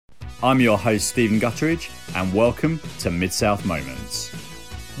I'm your host, Stephen Gutteridge, and welcome to Mid-South Moments.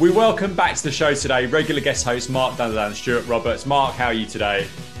 We welcome back to the show today regular guest host Mark Dunderland and Stuart Roberts. Mark, how are you today?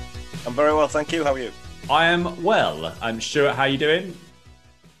 I'm very well, thank you. How are you? I am well. Stuart, how are you doing?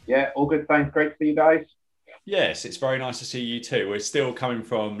 Yeah, all good, thanks. Great to see you guys. Yes, it's very nice to see you too. We're still coming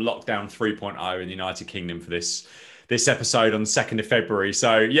from lockdown 3.0 in the United Kingdom for this episode on the 2nd of February.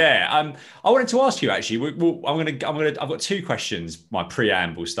 So yeah, I wanted to ask you actually. I've got two questions, my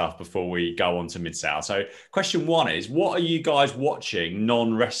preamble stuff before we go on to Mid-South. So question one is, what are you guys watching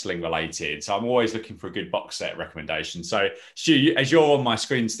non-wrestling related? So I'm always looking for a good box set recommendation. So Stu, as you're on my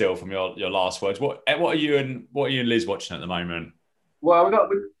screen still from your last words, what are you and Liz watching at the moment? Well,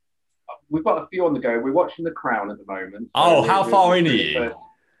 we've got a few on the go. We're watching The Crown at the moment. So how far in are you?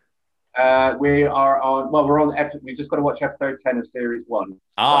 We are on. Well, we're on. We've just got to watch episode 10 of series 1.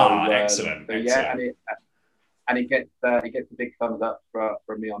 Excellent. So yeah, and it gets a big thumbs up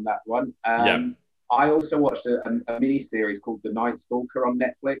from me on that one. I also watched a mini series called The Night Stalker on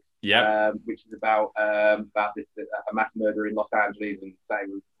Netflix. Which is about this a mass murder in Los Angeles, and so it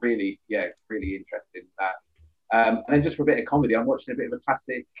was really interested in that. And then just for a bit of comedy, I'm watching a bit of a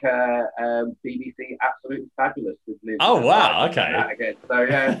classic BBC Absolutely Fabulous with Liz. Oh, wow. Okay. Again. So,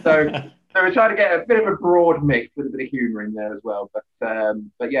 yeah. So we're trying to get a bit of a broad mix with a bit of humour in there as well.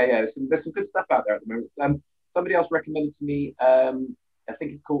 But yeah, there's some good stuff out there at the moment. Somebody else recommended to me, I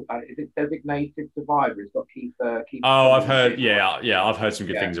think it's called, is it Designated Survivor? It's got Keith. Oh, I've heard, I've heard some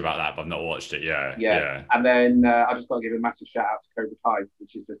good things about that, but I've not watched it. Yeah. And then I just got to give a massive shout out to Cobra Kai,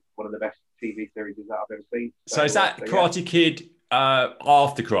 which is just one of the best TV series that I've ever seen. So is that Karate Kid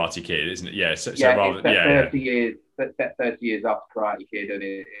after Karate Kid, isn't it? Yeah. So rather, it's 30 years. Set 30 years after Karate Kid, and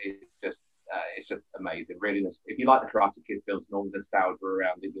it's just amazing. Really, if you like the Karate Kid films and all the nostalgia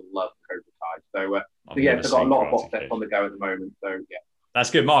around it, you'll love Cobra Kai. So I've got a lot of box sets on the go at the moment. So yeah. That's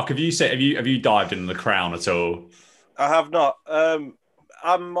good, Mark. Have you dived into The Crown at all? I have not.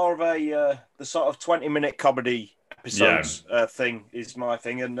 I'm more of the sort of 20-minute comedy episodes thing is my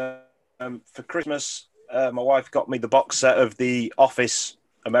thing. And for Christmas, my wife got me the box set of The Office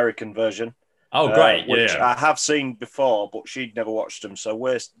American version. Oh, great! Which I have seen before, but she'd never watched them, so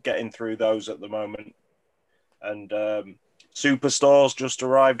we're getting through those at the moment. And Superstore's just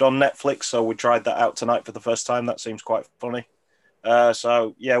arrived on Netflix, so we tried that out tonight for the first time. That seems quite funny.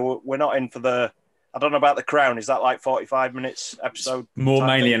 So yeah, we're not in for the. I don't know about The Crown. Is that like 45 minutes episode? More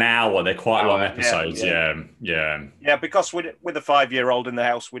mainly an hour. They're quite long episodes. Yeah. Because with a 5-year-old in the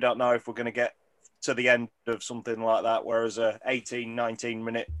house, we don't know if we're going to get to the end of something like that. Whereas a 18,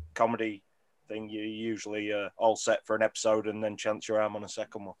 19-minute comedy thing, you usually all set for an episode and then chance your arm on a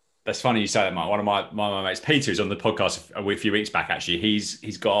second one. That's funny you say that, Mike. One of my mates, Peter, who's on the podcast a few weeks back. Actually,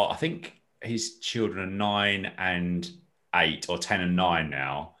 he's got, I think his children are 9 and 8 or 10 and 9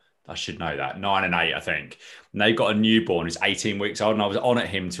 now. I should know that. 9 and 8, I think. And they've got a newborn who's 18 weeks old. And I was on at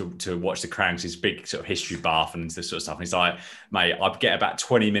him to watch The Crown because he's big sort of history buff and this sort of stuff. And he's like, mate, I get about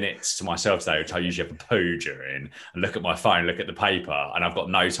 20 minutes to myself today, which I usually have a poo during, and look at my phone, look at the paper. And I've got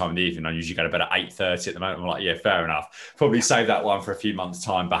no time in the evening. I usually go to bed at 8:30 at the moment. I'm like, yeah, fair enough. Probably save that one for a few months'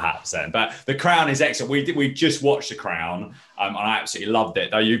 time, perhaps then. But The Crown is excellent. We just watched The Crown and I absolutely loved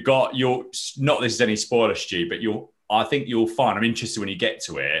it. Though you've got not this is any spoiler, Stu, but I think you'll find, I'm interested when you get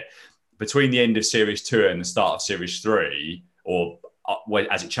to it, between the end of series 2 and the start of series 3, or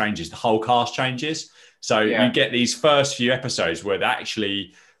as it changes, the whole cast changes. So you get these first few episodes where they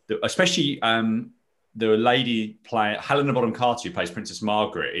actually, especially the lady playing, Helena Bonham Carter, who plays Princess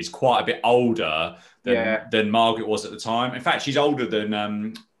Margaret, is quite a bit older than Margaret was at the time. In fact, she's older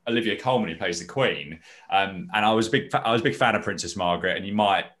than Olivia Colman, who plays the Queen. And I was a big fan of Princess Margaret, and you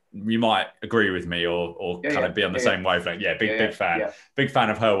might agree with me or kind of be on the same wavelength. Big fan. Yeah. Big fan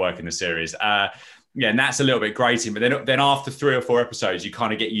of her work in the series. And that's a little bit grating. But then after 3 or 4 episodes, you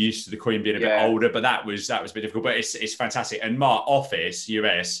kind of get used to the Queen being a bit older. But that was a bit difficult. But it's fantastic. And Mark, Office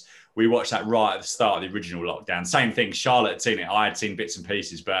US, we watched that right at the start of the original lockdown. Same thing. Charlotte had seen it. I had seen bits and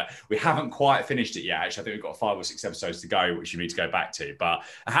pieces, but we haven't quite finished it yet. Actually, I think we've got 5 or 6 episodes to go, which you need to go back to. But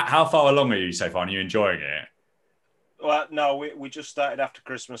how far along are you so far? Are you enjoying it? Well, no, we just started after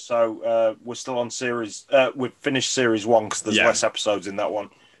Christmas, so we're still on series. We've finished series 1 because there's less episodes in that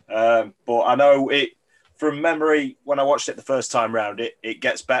one. But I know it from memory. When I watched it the first time round, it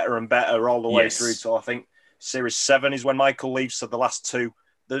gets better and better all the way through. So I think series 7 is when Michael leaves. So the last 2,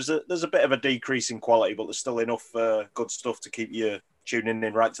 there's a bit of a decrease in quality, but there's still enough good stuff to keep you tuning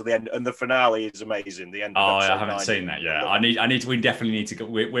in right to the end. And the finale is amazing. The end. I haven't seen that yet. We definitely need to go.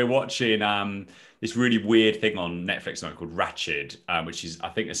 We're watching this really weird thing on Netflix called Ratched, which is, I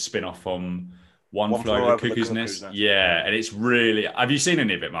think, a spin-off from One Flew Over the Cuckoo's Nest. Yeah, and it's really... Have you seen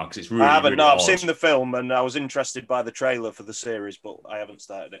any of it, Mark? It's really, I haven't. Really no, odd. I've seen the film and I was interested by the trailer for the series, but I haven't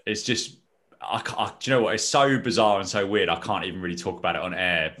started it. It's just... do you know what? It's so bizarre and so weird. I can't even really talk about it on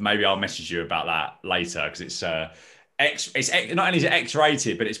air. Maybe I'll message you about that later because it's not only is it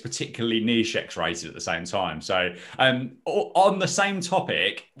X-rated, but it's particularly niche X-rated at the same time. So on the same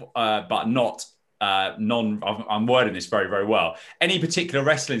topic, but not I'm wording this very, very well. Any particular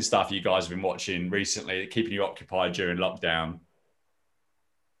wrestling stuff you guys have been watching recently, keeping you occupied during lockdown?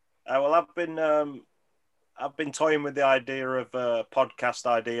 Well, I've been toying with the idea of a podcast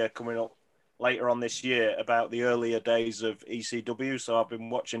idea coming up later on this year about the earlier days of ECW. So I've been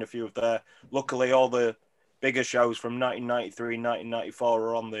watching a few of their. Luckily, all the bigger shows from 1993, 1994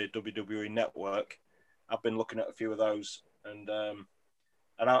 are on the WWE network. I've been looking at a few of those, and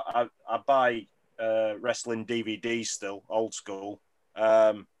I buy wrestling DVDs still, old school,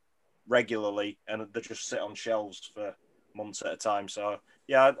 regularly, and they just sit on shelves for months at a time. So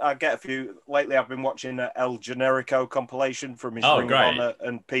yeah, I get a few. Lately, I've been watching El Generico compilation from his Ring of Honor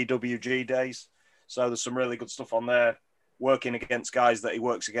and PWG days. So there's some really good stuff on there, working against guys that he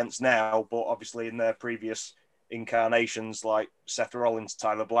works against now, but obviously in their previous incarnations, like Seth Rollins,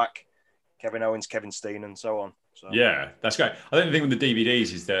 Tyler Black, Kevin Owens, Kevin Steen, and so on. So. Yeah, that's great. I think the thing with the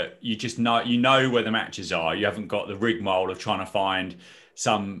DVDs is that you just know where the matches are. You haven't got the rigmarole of trying to find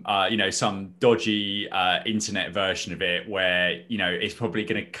some dodgy internet version of it where, it's probably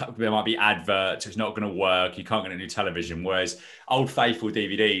going to, there might be adverts, it's not going to work, you can't get a new television. Whereas old faithful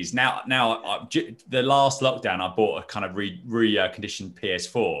DVDs, now the last lockdown, I bought a kind of reconditioned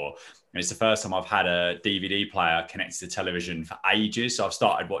PS4. And it's the first time I've had a DVD player connected to television for ages. So I've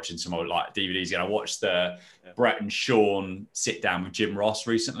started watching some old DVDs. And I watched the Brett and Sean sit down with Jim Ross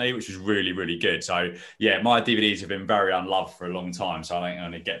recently, which was really, really good. So yeah, my DVDs have been very unloved for a long time. So I think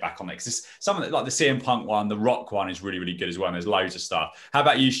I'm going to get back on it. Because some of like the CM Punk one, the Rock one is really, really good as well. And there's loads of stuff. How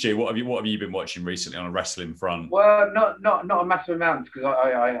about you, Stu? What have you been watching recently on a wrestling front? Well, not a massive amount because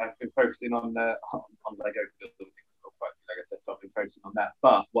I've been focusing on Lego. I've been focusing on that.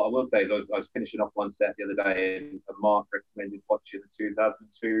 But what I will say is I was finishing off one set the other day and Mark recommended watching the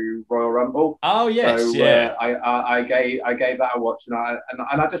 2002 Royal Rumble. Oh yes, so, yeah. I gave that a watch and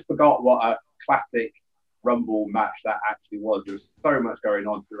I just forgot what a classic Rumble match that actually was. There was so much going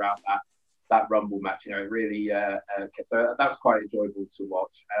on throughout that Rumble match. It really so that was quite enjoyable to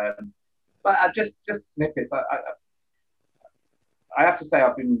watch. But I just snippets. I have to say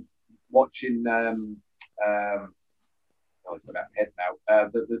I've been watching. I was about head now.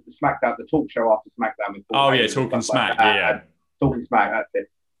 The SmackDown, the talk show after SmackDown. Talking Smack, yeah. Talking Smack, that's it.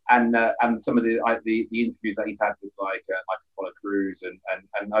 And some of the interviews that he's had with like Apollo Crews and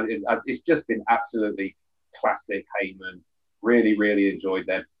it's just been absolutely classic Heyman. Really, really enjoyed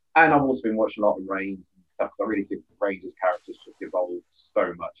them. And I've also been watching a lot of Reigns and stuff. I really think Reigns' character's just evolved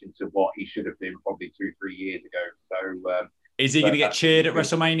so much into what he should have been probably 2-3 years ago. So is he going to get cheered at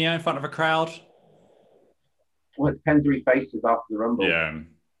WrestleMania in front of a crowd? Well, it depends who he faces after the Rumble. Yeah.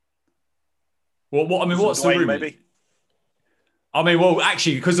 Well, what's the rumor? Maybe.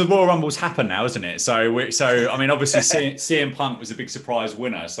 Actually, because the Royal Rumble's happened now, isn't it? So obviously CM Punk was a big surprise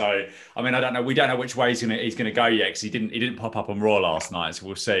winner. So, I don't know. We don't know which way he's gonna go yet because he didn't pop up on Raw last night. So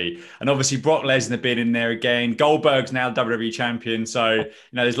we'll see. And obviously Brock Lesnar been in there again. Goldberg's now WWE champion. So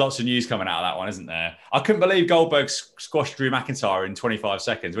there's lots of news coming out of that one, isn't there? I couldn't believe Goldberg squashed Drew McIntyre in 25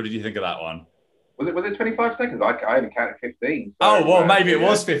 seconds. What did you think of that one? Was it 25 seconds? I only counted 15. So, maybe it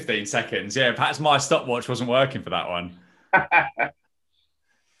was 15 seconds. Yeah, perhaps my stopwatch wasn't working for that one.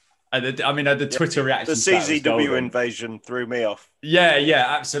 The Twitter reaction. The CZW invasion threw me off. Yeah,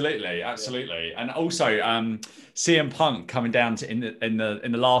 absolutely. And also, CM Punk coming down to in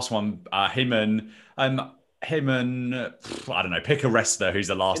the last one, him and I don't know, pick a wrestler who's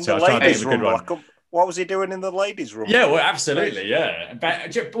the last two. I was trying to think of a good one. What was he doing in the ladies' room? Yeah, well, absolutely, yeah.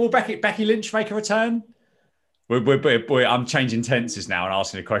 Will Becky Lynch make a return? I'm changing tenses now and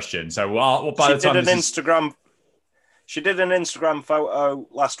asking a question. So, she did an Instagram photo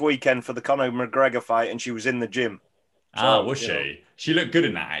last weekend for the Conor McGregor fight, and she was in the gym. Was she? She looked good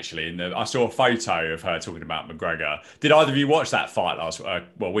in that, actually. I saw a photo of her talking about McGregor. Did either of you watch that fight last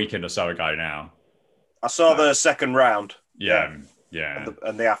weekend or so ago now? I saw the second round. Yeah.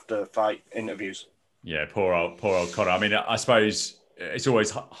 And the after fight interviews. Yeah, poor old Conor. I suppose it's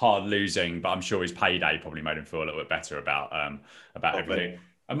always hard losing, but I'm sure his payday probably made him feel a little bit better about everything.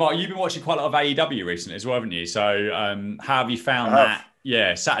 And Mark, you've been watching quite a lot of AEW recently as well, haven't you? So how have you found that?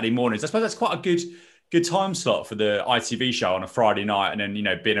 Yeah, Saturday mornings. I suppose that's quite a good time slot for the ITV show on a Friday night, and then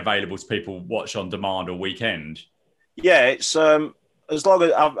being available to people watch on demand or weekend. Yeah, it's as long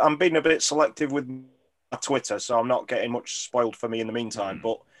as I'm being a bit selective with my Twitter, so I'm not getting much spoiled for me in the meantime.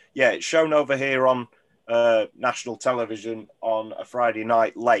 But yeah, it's shown over here on national television on a Friday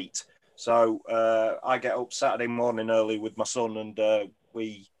night late. So I get up Saturday morning early with my son, and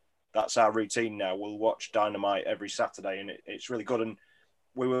that's our routine now. We'll watch Dynamite every Saturday, and it's really good. And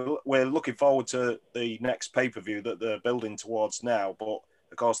we're looking forward to the next pay-per-view that they're building towards now. But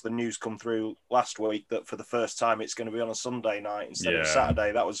of course, the news come through last week that for the first time it's going to be on a Sunday night instead of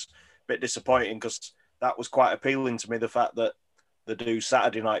Saturday. That was a bit disappointing because that was quite appealing to me, the fact that they do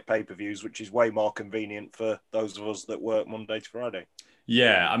Saturday night pay-per-views, which is way more convenient for those of us that work Monday to Friday.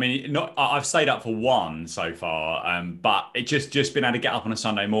 Yeah, I mean, I've stayed up for one so far, but it just been able to get up on a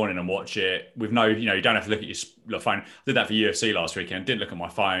Sunday morning and watch it with no, you don't have to look at your phone. I did that for UFC last weekend. Didn't look at my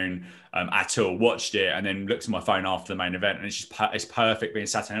phone at all. Watched it and then looked at my phone after the main event, and it's perfect being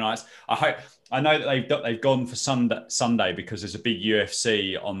Saturday nights. I know that they've gone for Sunday because there's a big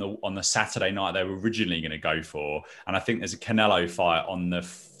UFC on the Saturday night they were originally going to go for, and I think there's a Canelo fight on the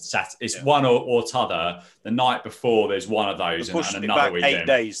it's one or t'other. The night before there's one of those, and another weekend. 8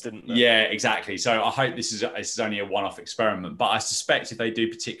 days, didn't they? Yeah, exactly. So I hope this is only a one-off experiment, but I suspect if they do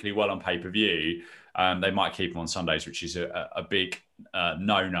particularly well on pay-per-view, they might keep them on Sundays, which is a big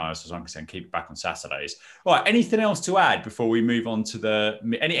no-no as far as I'm concerned. Keep it back on Saturdays. All right. Anything else to add before we move on to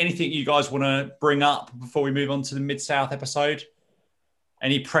anything you guys want to bring up before we move on to the Mid-South episode?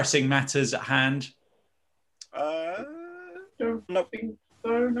 Any pressing matters at hand? Nothing.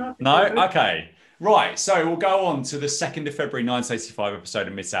 No? Okay. Right, so we'll go on to the 2nd of February 1985 episode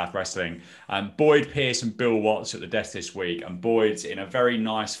of Mid-South Wrestling. Boyd Pierce and Bill Watts at the desk this week, and Boyd's in a very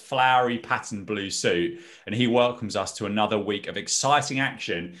nice flowery patterned blue suit, and he welcomes us to another week of exciting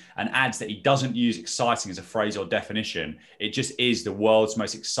action and adds that he doesn't use exciting as a phrase or definition. It just is the world's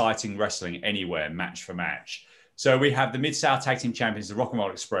most exciting wrestling anywhere, match for match. So we have the Mid-South Tag Team Champions, the Rock and Roll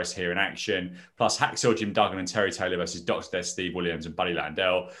Express here in action, plus Hacksaw Jim Duggan and Terry Taylor versus Dr. Death Steve Williams and Buddy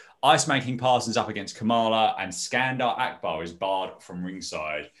Landell. Ice Making Parsons up against Kamala, and Skandar Akbar is barred from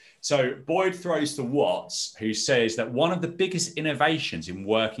ringside. So Boyd throws to Watts, who says that one of the biggest innovations in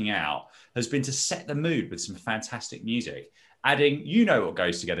working out has been to set the mood with some fantastic music, adding, you know what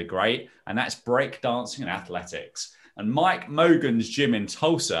goes together great, and that's break dancing and athletics. And Mike Mogan's gym in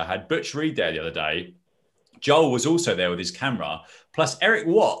Tulsa had Butch Reed there the other day. Joel was also there with his camera. Plus, Eric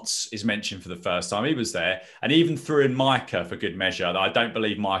Watts is mentioned for the first time. He was there, and even threw in Micah for good measure. I don't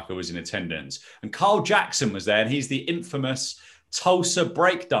believe Micah was in attendance. And Carl Jackson was there, and he's the infamous Tulsa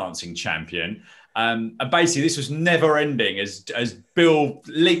breakdancing champion. And basically, this was never ending as Bill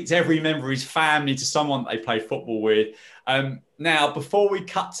linked every member of his family to someone they played football with. Now, before we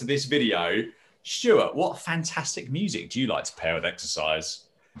cut to this video, Stuart, what fantastic music do you like to pair with exercise?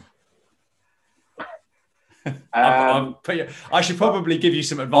 I should probably give you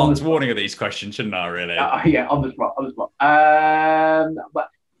some advance warning of these questions, shouldn't I, really? Yeah, on the spot. But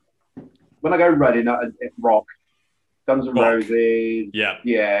when I go running, it's rock, Guns N' Roses.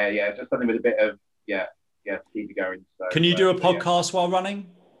 Yeah, just something with a bit of, to keep you going. So, can you do a podcast while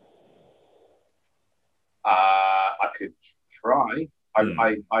running? I could try.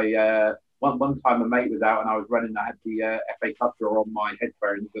 One time a mate was out and I was running. I had the FA Cup draw on my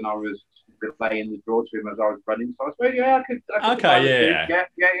headphones and I was replaying the draw to him as I was running. So I suppose, I could okay, yeah.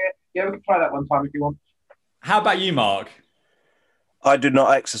 We could try that one time if you want. How about you, Mark? I do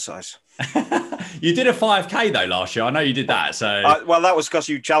not exercise. You did a 5K though last year. I know you did that. So well, that was because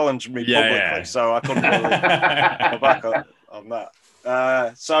you challenged me publicly, so I couldn't really go back on that.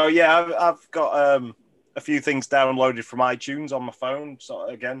 I've got a few things downloaded from iTunes on my phone. So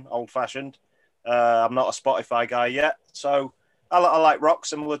again, old-fashioned. I'm not a Spotify guy yet, so I like rock,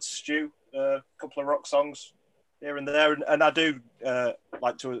 similar to Stu. A couple of rock songs here and there, and I do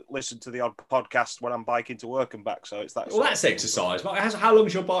like to listen to the odd podcast when I'm biking to work and back. So it's that. Well, that's exercise. How long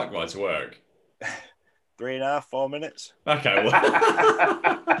is your bike ride to work? 3.5, 4 minutes. Okay, well,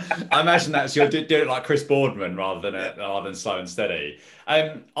 I imagine that's you're doing it like Chris Boardman rather than slow and steady.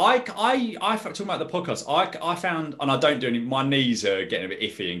 I talking about the podcast. I found, and I don't do any. My knees are getting a bit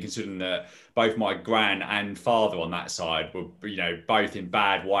iffy, and considering that both my gran and father on that side were, both in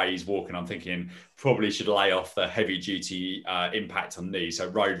bad ways walking, I'm thinking probably should lay off the heavy duty impact on knees. So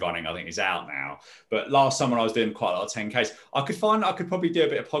road running, I think, is out now. But last summer I was doing quite a lot of 10Ks. I could probably do a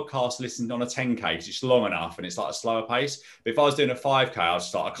bit of podcast listening on a 10K because it's long enough and it's like a slower pace. But if I was doing a 5K, I was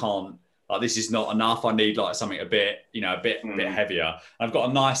just like, I can't. Like, this is not enough. I need like something a bit heavier. And I've got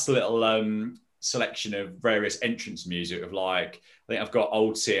a nice little selection of various entrance music of like, I think I've got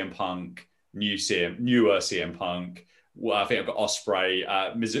old CM Punk, newer CM Punk, Well, I think I've got Osprey.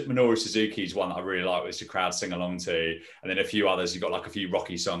 Minoru Suzuki is one that I really like, which the crowd sing along to. And then a few others. You've got like a few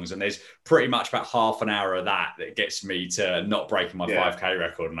Rocky songs. And there's pretty much about half an hour of that gets me to not breaking my 5K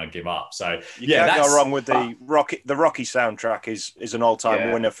record and I give up. So you can't go wrong with the Rocky. The Rocky soundtrack is an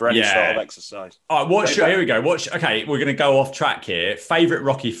all-time winner for any sort of exercise. All right, here we go. Okay, we're going to go off track here. Favorite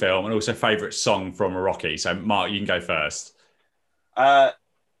Rocky film and also favorite song from a Rocky. So Mark, you can go first.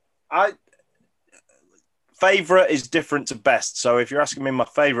 Favorite is different to best. So if you're asking me, my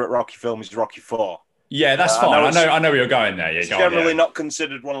favorite Rocky film is Rocky 4. Yeah, that's fine. I know where you're going there. It's generally not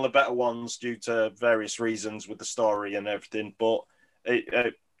considered one of the better ones due to various reasons with the story and everything. But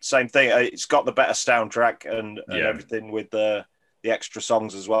same thing. It's got the better soundtrack and everything with the extra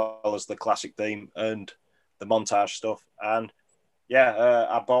songs as well as the classic theme and the montage stuff. And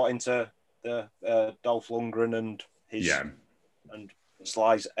I bought into the Dolph Lundgren and his and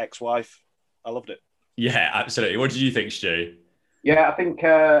Sly's ex-wife. I loved it. Yeah, absolutely. What did you think, Stu? Yeah, I think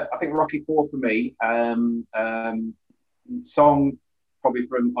Rocky 4 for me. Song probably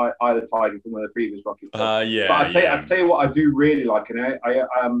from Eye of the Tiger from one of the previous Rocky films. But I tell you what I do really like, and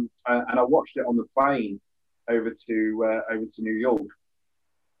I watched it on the plane over to New York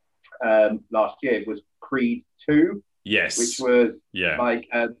last year. Was Creed 2. Yes, which was like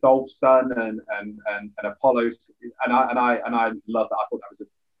Dolph's son and Apollo's, and I love that. I thought that was a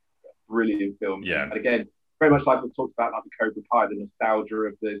brilliant film. Yeah, and again, very much like we talked about, like the Cobra Kai, the nostalgia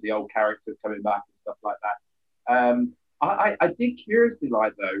of the old characters coming back and stuff like that. I did curiously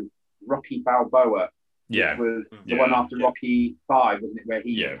like though Rocky Balboa. Yeah, was the one after Rocky 5, wasn't it, where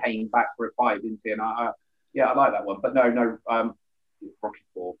he came back for a fight, didn't he? And I like that one. But no, Rocky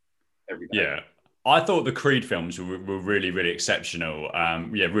 4 every day. Yeah. I thought the Creed films were really, really exceptional.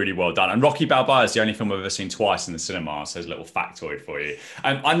 Really well done. And Rocky Balboa is the only film I've ever seen twice in the cinema. So there's a little factoid for you.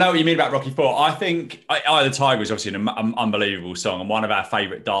 I know what you mean about Rocky 4. I think Eye of the Tiger is obviously an unbelievable song. And one of our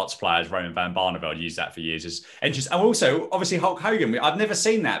favourite darts players, Roman Van Barneveld, used that for years as entrance. And also, obviously, Hulk Hogan. I've never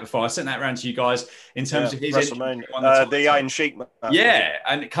seen that before. I sent that around to you guys in terms of his WrestleMania, the Iron Sheik match. Yeah,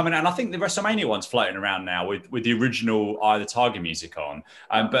 and coming out. And I think the WrestleMania one's floating around now with the original Eye of the Tiger music on.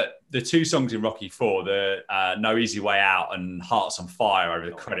 But the two songs in Rocky 4, the No Easy Way Out and Hearts on Fire over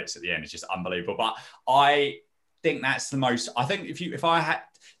the credits at the end, is just unbelievable. But I think that's the most. I think if I had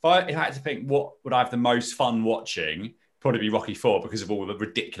to think what would I have the most fun watching, probably be Rocky 4 because of all the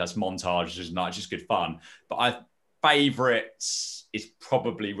ridiculous montages and it's just good fun. But favourites is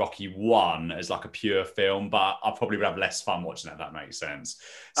probably Rocky 1 as like a pure film, but I probably would have less fun watching that, if that makes sense.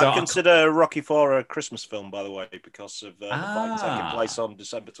 So I consider Rocky 4 a Christmas film, by the way, because of the fight taking place on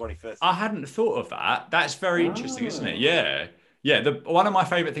December 25th. I hadn't thought of that. That's very interesting, isn't it? Yeah. Yeah, one of my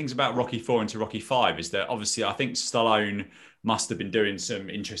favourite things about Rocky 4 into Rocky 5 is that obviously I think Stallone must have been doing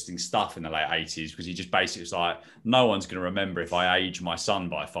some interesting stuff in the late 80s because he just basically was like, no one's going to remember if I age my son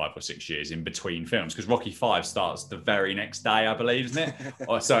by 5 or 6 years in between films, because Rocky 5 starts the very next day, I believe, isn't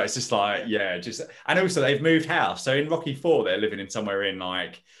it? So it's just like, and also they've moved house. So in Rocky 4, they're living in somewhere in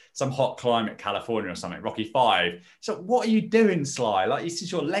like some hot climate, California or something. Rocky 5. So what are you doing, Sly? Like, this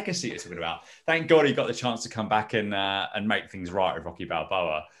is your legacy you're talking about. Thank God he got the chance to come back and make things right with Rocky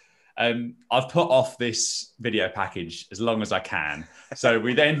Balboa. I've put off this video package as long as I can. So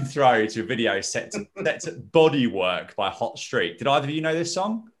we then throw to a video set to Bodywork by Hot Streak. Did either of you know this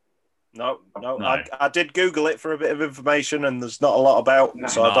song? No. I did Google it for a bit of information and there's not a lot about it,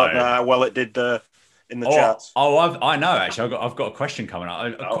 so I don't know how well it did in the charts. I know, actually. I've got a question coming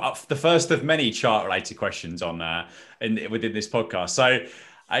up. The first of many chart-related questions on within this podcast.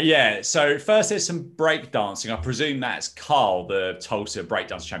 So first there's some breakdancing. I presume that's Carl, the Tulsa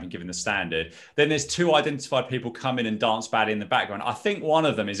breakdance champion, given the standard. Then there's two identified people come in and dance badly in the background. I think one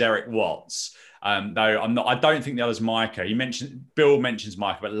of them is Eric Watts, though I don't think the other's Micah. Bill mentions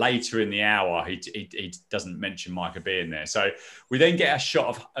Micah, but later in the hour he doesn't mention Micah being there. So we then get a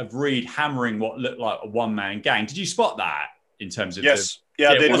shot of Reed hammering what looked like a one-man gang. Did you spot that in terms of? Yes,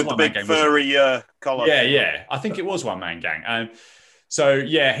 I did, with the big furry collar. Yeah. I think it was one-man gang. So,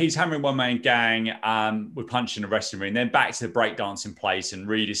 he's hammering one-man gang. We're punching the wrestling ring. Then back to the breakdancing place, and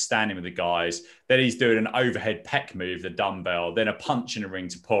Reed is standing with the guys. Then he's doing an overhead pec move, the dumbbell. Then a punch in the ring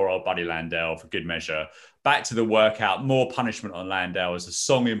to poor old Buddy Landel for good measure. Back to the workout, more punishment on Landel as the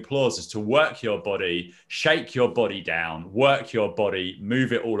song implores us to work your body, shake your body down, work your body,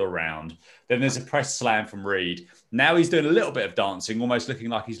 move it all around. Then there's a press slam from Reed. Now he's doing a little bit of dancing, almost looking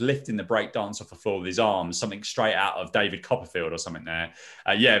like he's lifting the break dance off the floor with his arms, something straight out of David Copperfield or something there.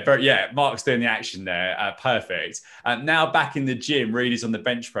 Mark's doing the action there. Perfect. Now back in the gym, Reed is on the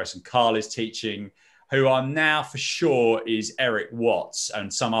bench press and Carl is teaching who I'm now for sure is Eric Watts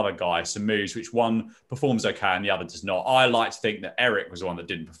and some other guy, some moves, which one performs okay and the other does not. I like to think that Eric was the one that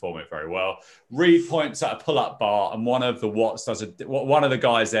didn't perform it very well. Reed points at a pull-up bar and one of the Watts one of the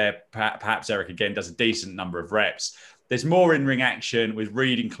guys there, perhaps Eric again, does a decent number of reps. There's more in-ring action with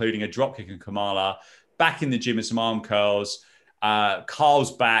Reed including a dropkick and Kamala, back in the gym with some arm curls.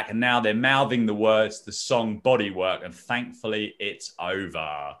 Carl's back and now they're mouthing the words to the song Bodywork, and thankfully it's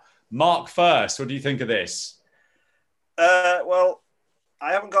over. Mark first, what do you think of this? Well,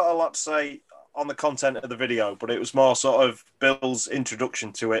 I haven't got a lot to say on the content of the video, but it was more sort of Bill's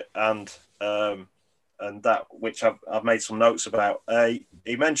introduction to it and that which I've made some notes about.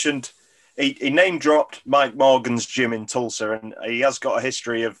 He mentioned he name dropped Mike Morgan's gym in Tulsa, and he has got a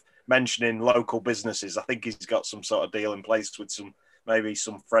history of mentioning local businesses. I think he's got some sort of deal in place with maybe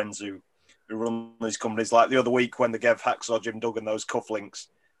some friends who run these companies. Like the other week when they gave Hacksaw Jim Duggan those cufflinks,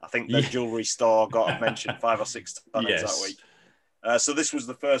 I think the jewellery store got mentioned 5 or 6 times that week. So this was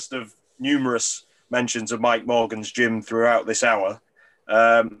the first of numerous mentions of Mike Morgan's gym throughout this hour.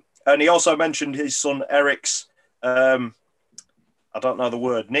 And he also mentioned his son Eric's, I don't know the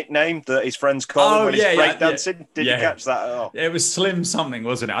word, nickname that his friends call him when he's breakdancing. Yeah. Did you catch that at all? It was Slim something,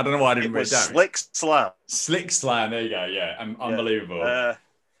 wasn't it? I don't know why I didn't write it down. Slick Slam. Slick Slam, there you go, yeah. Unbelievable.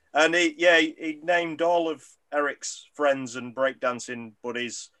 And he named all of Eric's friends and breakdancing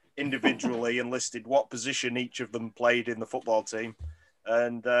buddies individually and listed what position each of them played in the football team.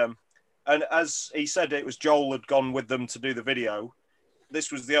 And as he said, it was Joel had gone with them to do the video.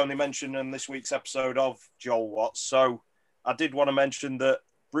 This was the only mention in this week's episode of Joel Watts. So I did want to mention that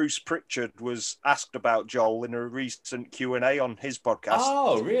Bruce Pritchard was asked about Joel in a recent Q&A on his podcast.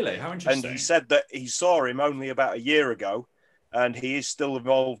 Oh, really? How interesting. And he said that he saw him only about a year ago, and he is still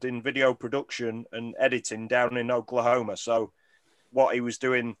involved in video production and editing down in Oklahoma. So what he was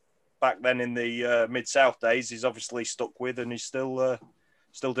doing back then in the Mid-South days, he's obviously stuck with, and he's still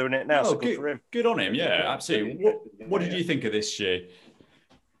doing it now. So good for him. Good on him, yeah, absolutely. What did you think of this, Stu?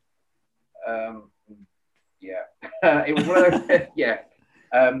 It was one of those,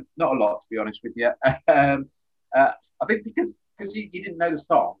 not a lot, to be honest with you. I think because you didn't know the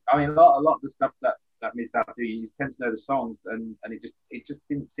song. I mean, a lot of the stuff that Mid-South do, you tend to know the songs, and it just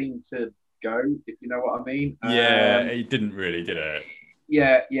didn't seem to go, if you know what I mean. It didn't really, did it?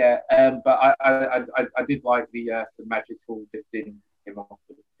 But I did like the magical lifting him off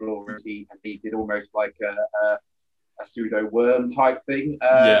the floor, and he did almost like a pseudo worm type thing.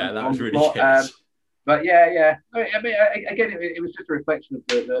 That was really good. But yeah. I mean, again, it was just a reflection of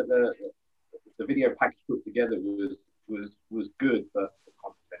the video package put together was good for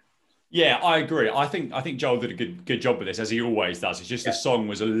content. Yeah, I agree. I think Joel did a good job with this, as he always does. It's just the song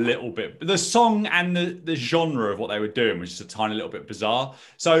was a little bit... The song and the genre of what they were doing was just a tiny little bit bizarre.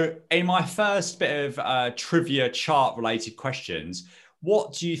 So in my first bit of trivia chart-related questions,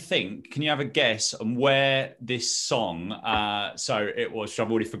 what do you think? Can you have a guess on where this song, so it was, I've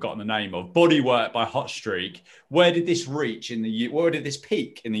already forgotten the name of, Bodywork by Hot Streak, where did this reach where did this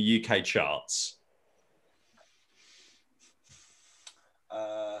peak in the UK charts?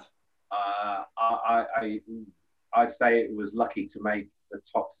 I'd say it was lucky to make the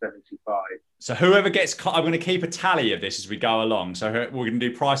top 75. So whoever gets, I'm going to keep a tally of this as we go along. So we're going to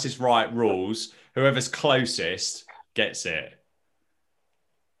do Price is Right rules. Whoever's closest gets it.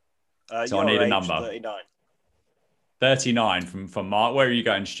 So I need a number. 39. 39 from Mark. Where are you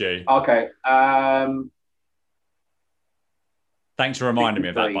going, Stu? Okay. Thanks for reminding 63. Me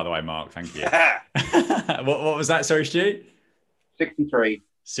of that, by the way, Mark. Thank you. What was that? Sorry, Stu? 63.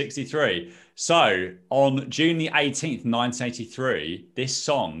 63. So on June the 18th, 1983, this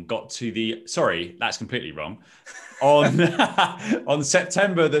song got to the... Sorry, that's completely wrong. On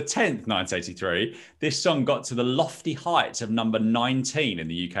September the 10th, 1983, this song got to the lofty heights of number 19 in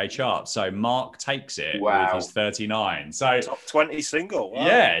the UK chart. So Mark takes it with his 39. So top 20 single. Wow.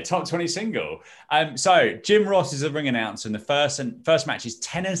 Yeah, top 20 single. So Jim Ross is the ring announcer, and the first match is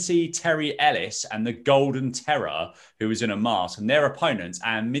Tennessee Terry Ellis and the Golden Terror, who was in a mask, and their opponents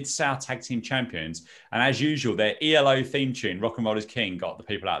and Mid-South Tag Team Champions. And as usual, their ELO theme tune, Rock and Roll is King, got the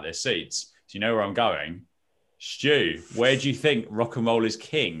people out of their seats. Do you know where I'm going? Stu, where do you think Rock and Roll is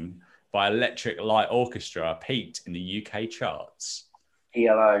King by Electric Light Orchestra peaked in the UK charts?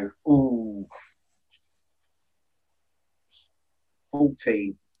 ELO. Ooh.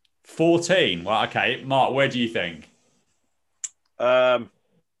 14. 14. Well, okay. Mark, where do you think? I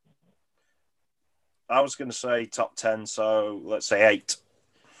was going to say top 10, so let's say 8.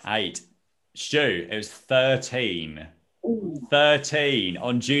 8. Stu, it was 13. 13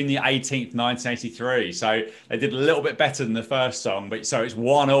 on June the 18th, 1983. So they did a little bit better than the first song, but so it's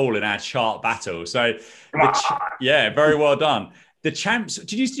 1-1 in our chart battle. So very well done. The champs,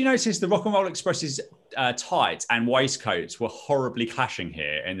 did you notice the Rock and Roll Express's tights and waistcoats were horribly clashing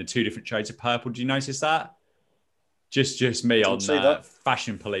here in the two different shades of purple? Did you notice that? Just me on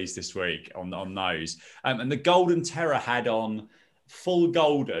Fashion Police this week on those. And the Golden Terror had on full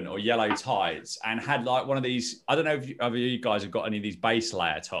golden or yellow tights and had like one of these, I don't know if you guys have got any of these base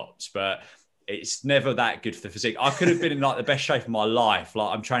layer tops, but it's never that good for the physique. I could have been in like the best shape of my life.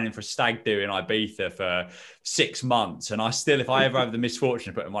 Like I'm training for a stag do in Ibiza for 6 months. And I still, if I ever have the misfortune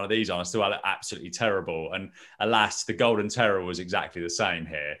of putting one of these on, I still look absolutely terrible. And alas, the Golden Terror was exactly the same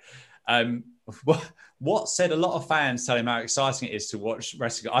here. What said a lot of fans telling how exciting it is to watch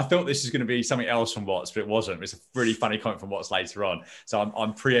wrestling. I thought this was going to be something else from Watts, but it wasn't. It's a really funny comment from Watts later on. So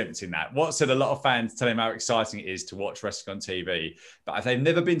I'm preempting that. What said a lot of fans telling how exciting it is to watch wrestling on TV. But if they've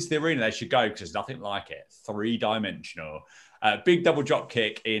never been to the arena, they should go because there's nothing like it. 3-dimensional. Big double drop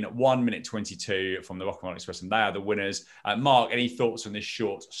kick in 1 minute 22 from the Rock and Roll Express, and they are the winners. Mark, any thoughts on this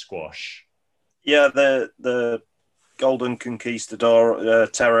short squash? Yeah, the Golden Conquistador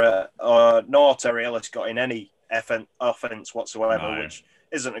Terror, nor Terry Ellis got in any offense whatsoever, which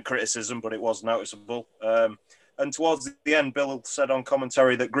isn't a criticism, but it was noticeable. And towards the end, Bill said on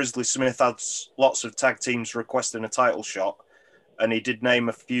commentary that Grizzly Smith had lots of tag teams requesting a title shot, and he did name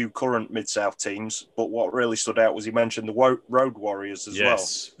a few current Mid-South teams, but what really stood out was he mentioned the Road Warriors as well.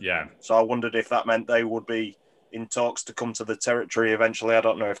 Yeah. So I wondered if that meant they would be in talks to come to the territory eventually. I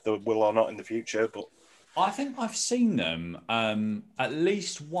don't know if they will or not in the future, but I think I've seen them at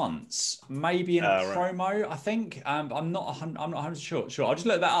least once, maybe in a promo. I think I'm not 100% sure. I'll just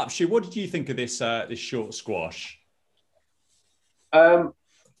look that up. Stu, what did you think of this short squash? I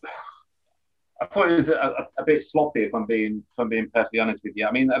thought it was a bit sloppy, if I'm being perfectly honest with you.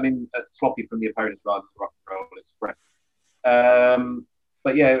 I mean, sloppy from the opponents rather than Rock and Roll Express.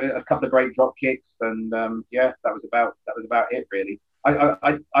 But yeah, a couple of great drop kicks, and that was about it really.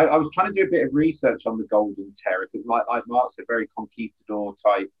 I was trying to do a bit of research on the Golden Terror because, like Mark said, very conquistador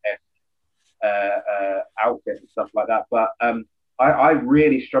type outfit and stuff like that. But I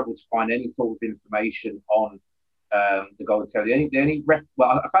really struggled to find any sort of information on the Golden Terror.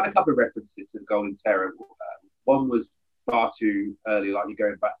 I found a couple of references to the Golden Terror. One was far too early, like you're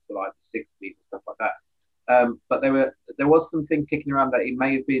going back to like the 60s and stuff like that. But there was something kicking around that it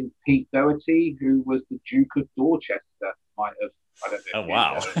may have been Pete Doherty, who was the Duke of Dorchester, might have. I don't know. Oh,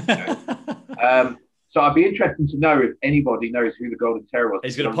 wow. So I'd be interested to know if anybody knows who the Golden Terror was.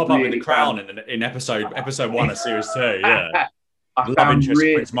 He's going to pop up in the crown in episode 1 of series 2. Yeah. Love interest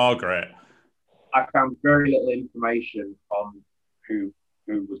Prince Margaret. I found very little information on who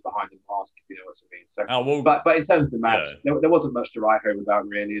was behind the mask, if you know what I mean. So, but in terms of the match, there wasn't much to write home about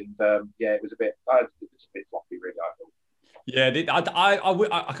really, and it was a bit sloppy, really. I thought. Yeah,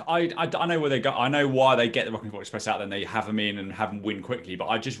 I know where they go. I know why they get the Rock and Roll Express out, then they have them in and have them win quickly. But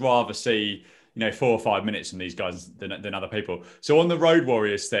I'd just rather see 4 or 5 minutes from these guys than other people. So on the Road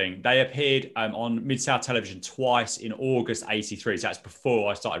Warriors thing, they appeared on Mid-South Television twice in August '83. So that's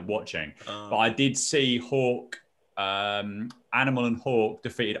before I started watching. But I did see Hawk, Animal and Hawk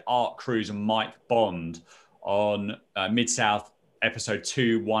defeated Art Cruz and Mike Bond on Mid-South episode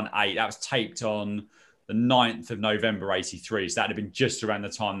 218. That was taped on the 9th of November '83. So that had been just around the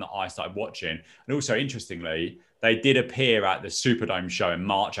time that I started watching. And also, interestingly, they did appear at the Superdome show in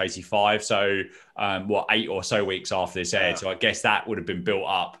March '85. So, 8 or so weeks after this aired. So I guess that would have been built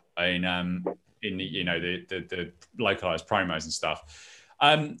up in the localized promos and stuff.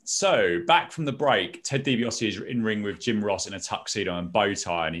 So back from the break, Ted DiBiase is in ring with Jim Ross in a tuxedo and bow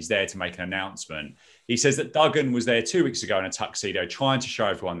tie, and he's there to make an announcement. He says that Duggan was there 2 weeks ago in a tuxedo, trying to show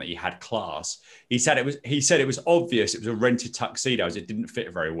everyone that he had class. He said it was obvious it was a rented tuxedo as it didn't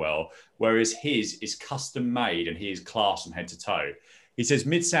fit very well, whereas his is custom made and he is class from head to toe. He says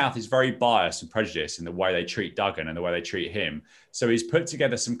Mid-South is very biased and prejudiced in the way they treat Duggan and the way they treat him. So he's put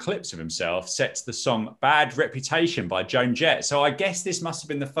together some clips of himself, set to the song Bad Reputation by Joan Jett. So I guess this must have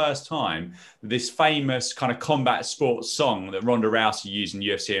been the first time this famous kind of combat sports song that Ronda Rousey used in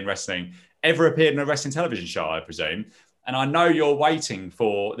UFC and wrestling ever appeared in a wrestling television show, I presume. And I know you're waiting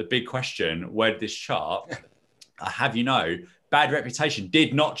for the big question, where did this chart? I have Bad Reputation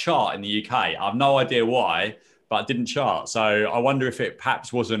did not chart in the UK. I have no idea why, but it didn't chart. So I wonder if it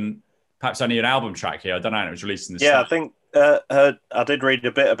perhaps only an album track here. I don't know. It was released in the States. I think I did read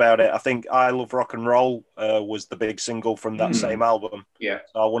a bit about it. I think I Love Rock and Roll was the big single from that same album. Yeah.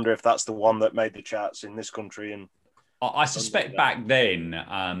 So I wonder if that's the one that made the charts in this country. And I suspect back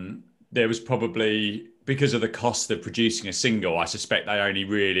then there was probably because of the cost of producing a single, I suspect they only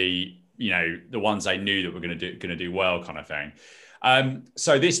really, the ones they knew that were going to do well, kind of thing.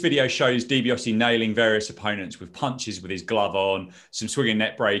 So this video shows DiBiase nailing various opponents with punches with his glove on, some swinging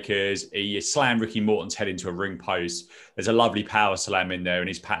neck breakers. He slammed Ricky Morton's head into a ring post. There's a lovely power slam in there in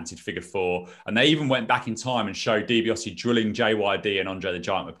his patented figure 4. And they even went back in time and showed DiBiase drilling JYD and Andre the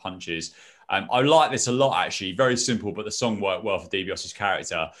Giant with punches. I like this a lot, actually. Very simple, but the song worked well for DiBiase's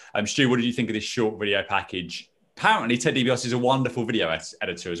character. Stu, what did you think of this short video package? Apparently, Ted DiBiase is a wonderful video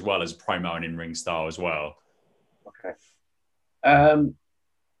editor as well as a promo and in-ring star as well. Okay. I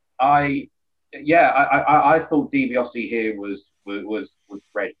thought DiBiase here was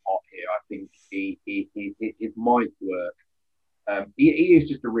red hot here. I think his mic work. He is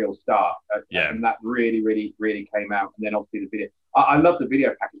just a real star, and that really came out. And then obviously the video. I love the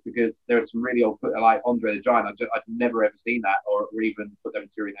video package because there are some really old, like Andre the Giant. I've never ever seen that, or even put them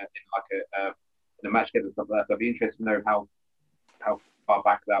through in a match together and stuff like that. So I'd be interested to know how far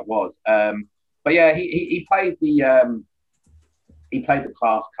back that was. But yeah, he played the. He played the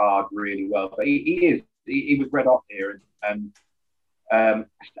class card really well, but he was red hot here, and I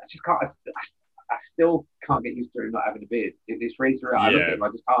still can't get used to him not having a beard. It's really surreal. I look at him, I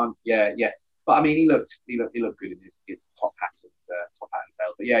just can't. Yeah. But I mean, he looked good in his top hat and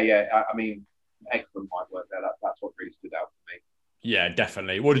belt. But I mean, excellent mic work there. That's what really stood out for me. Yeah,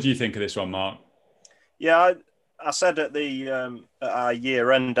 definitely. What did you think of this one, Mark? Yeah, I said at at our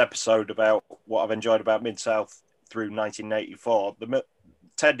year-end episode about what I've enjoyed about Mid-South through 1984.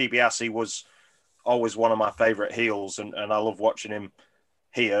 Ted DiBiase was always one of my favourite heels, and I love watching him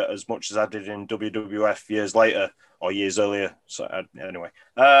here as much as I did in WWF years earlier. So anyway,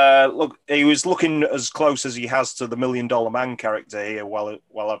 look, he was looking as close as he has to the $1 Million Man character here. While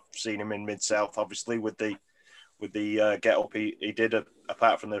I've seen him in Mid-South, obviously with the get up he did,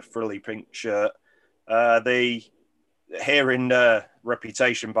 apart from the frilly pink shirt. The hearing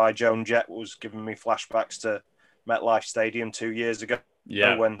Reputation by Joan Jett was giving me flashbacks to MetLife Stadium 2 years ago,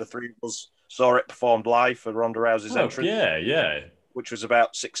 when the three of us saw it performed live for Ronda Rousey's entrance. Yeah. Which was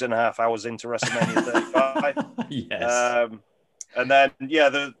about 6.5 hours into WrestleMania 35. Yes. And then,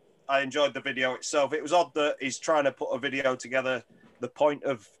 I enjoyed the video itself. It was odd that he's trying to put a video together. The point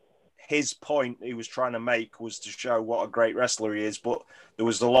he was trying to make was to show what a great wrestler he is, but there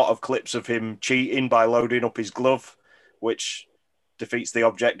was a lot of clips of him cheating by loading up his glove, which defeats the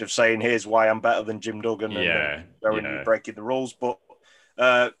object of saying, here's why I'm better than Jim Duggan and breaking the rules. But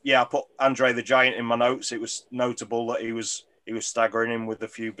I put Andre the Giant in my notes. It was notable that he was staggering him with a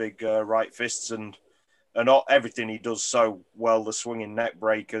few big right fists and everything he does so well, the swinging neck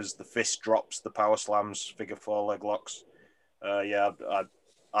breakers, the fist drops, the power slams, figure 4 leg locks.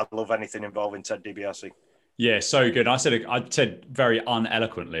 I'd love anything involving Ted DiBiase. Yeah, so good. I said very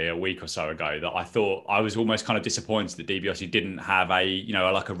uneloquently a week or so ago that I thought I was almost kind of disappointed that DiBiase didn't have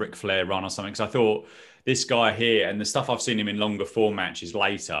like a Ric Flair run or something. Because I thought this guy here and the stuff I've seen him in longer form matches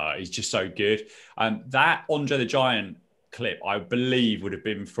later is just so good. That Andre the Giant clip, I believe, would have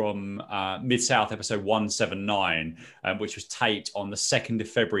been from Mid-South episode 179, which was taped on the 2nd of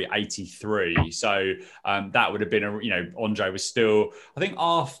February 83. So that would have been Andre was still, I think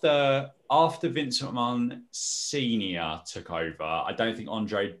after Vince McMahon Sr. took over, I don't think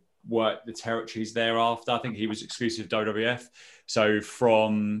Andre worked the territories thereafter. I think he was exclusive to WWF. So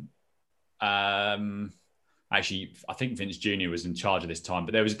from actually, I think Vince Jr. was in charge of this time,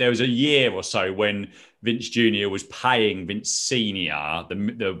 but there was a year or so when Vince Jr. was paying Vince Sr.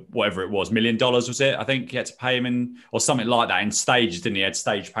 the whatever it was, $1 million, was it? I think he had to pay him in, or something like that, in stages, didn't he? He had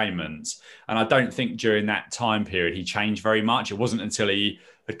stage payments. And I don't think during that time period he changed very much. It wasn't until he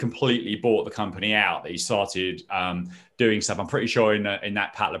had completely bought the company out that he started doing stuff. I'm pretty sure in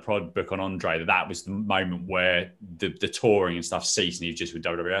that Pat LaPrade book on Andre that was the moment where the touring and stuff ceased and he was just with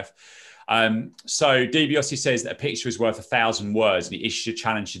WWF. So DiBiase says that a picture is worth 1,000 words and he issued a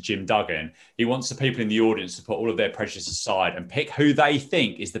challenge to Jim Duggan. He wants the people in the audience to put all of their prejudice aside and pick who they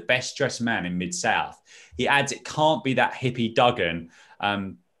think is the best dressed man in Mid-South. He adds it can't be that hippie Duggan,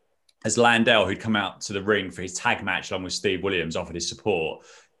 as Landell, who'd come out to the ring for his tag match along with Steve Williams, offered his support.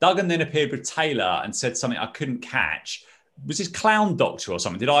 Duggan then appeared with Taylor and said something I couldn't catch. Was this Clown Doctor or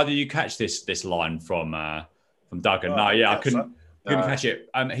something? Did either of you catch this line from Duggan? No, I couldn't catch it.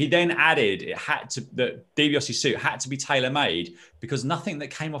 He then added that DiBiase's suit had to be tailor-made because nothing that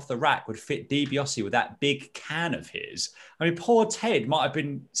came off the rack would fit DiBiase with that big can of his. I mean, poor Ted might have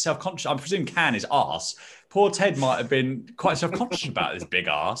been self-conscious. I presume can is arse. Poor Ted might have been quite self-conscious about this big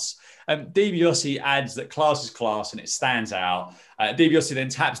arse. DiBiase adds that class is class and it stands out. DiBiase then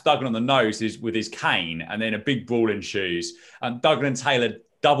taps Duggan on the nose with his cane and then a big brawl ensues. Duggan and Taylor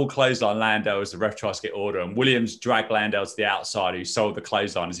double clothesline Landell as the ref tries to get order, and Williams dragged Landell to the outside, who sold the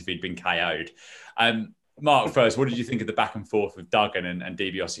clothesline as if he'd been KO'd. Mark, first, what did you think of the back and forth with Duggan and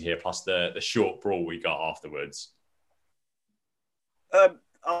DiBiase here, plus the short brawl we got afterwards? I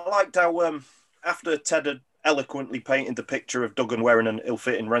liked how after Ted had eloquently painted the picture of Duggan wearing an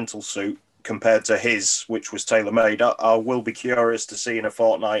ill-fitting rental suit compared to his, which was tailor-made, I will be curious to see in a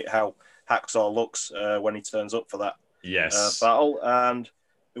fortnight how Hacksaw looks when he turns up for that battle. And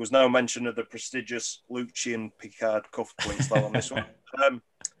there was no mention of the prestigious Lucci Picard cuff points though on this one.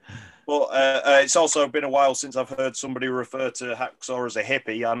 But it's also been a while since I've heard somebody refer to Hacksaw as a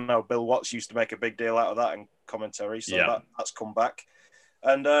hippie. I know Bill Watts used to make a big deal out of that in commentary, so that's come back.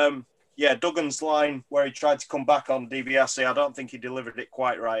 And Duggan's line where he tried to come back on DiBiase, I don't think he delivered it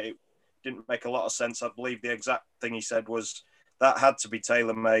quite right. It didn't make a lot of sense. I believe the exact thing he said was that had to be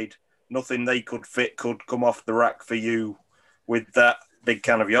tailor-made. Nothing they could fit could come off the rack for you with that big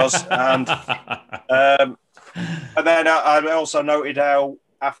can of yours. And then I also noted how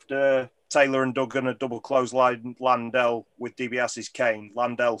after Taylor and Duggan had double clothesline Landell with DiBiase's cane,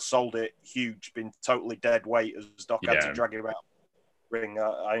 Landell sold it huge, been totally dead weight as Doc had to drag him out ring.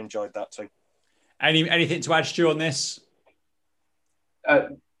 I enjoyed that too. Anything to add, Stu, on this?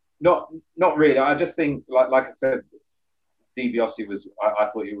 Not really. I just think, like I said, DiBiase was. I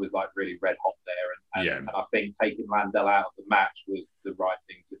thought he was like really red hot there, and I think taking Landell out of the match was the right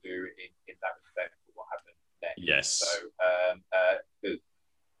thing to do in that respect for what happened next. Yes. So because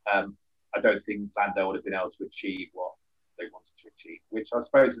I don't think Landell would have been able to achieve what they wanted to achieve, which I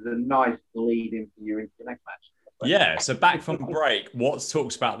suppose is a nice lead in for you into the next match. Yeah, so back from break, Watts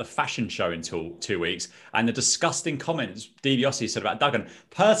talks about the fashion show in 2 weeks and the disgusting comments DiBiase said about Duggan.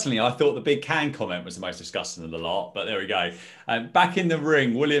 Personally, I thought the big can comment was the most disgusting of the lot, but there we go. Back in the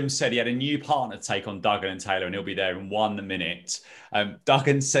ring, Williams said he had a new partner to take on Duggan and Taylor, and he'll be there in 1 minute.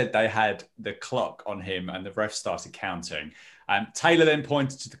 Duggan said they had the clock on him and the ref started counting. Taylor then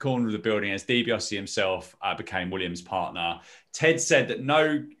pointed to the corner of the building as DiBiase himself became Williams' partner. Ted said that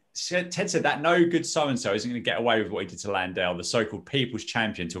no good so-and-so isn't going to get away with what he did to Landell, the so-called People's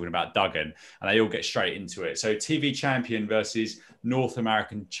Champion, talking about Duggan, and they all get straight into it. So TV Champion versus North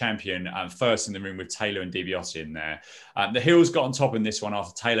American Champion, first in the room with Taylor and DiBiase in there. The heels got on top in this one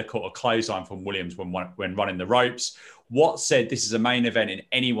after Taylor caught a clothesline from Williams when running the ropes. Watts said this is a main event in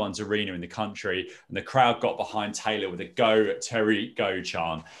anyone's arena in the country, and the crowd got behind Taylor with a "Go Terry Go"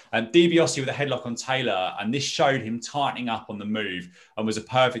 chant. And DiBiase with a headlock on Taylor, and this showed him tightening up on the move and was a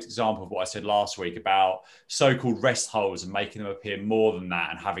perfect example of what I said last week about so-called rest holds and making them appear more than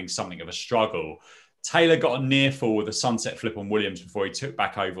that and having something of a struggle. Taylor got a near fall with a sunset flip on Williams before he took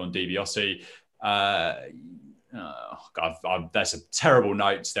back over on DiBiase. Oh God, that's a terrible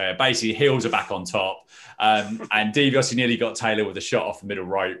notes there. Basically, heels are back on top, and DiBiase nearly got Taylor with a shot off the middle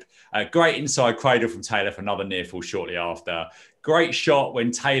rope. Great inside cradle from Taylor for another near fall shortly after. Great shot when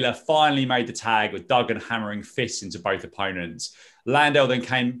Taylor finally made the tag with Duggan hammering fists into both opponents. Landell then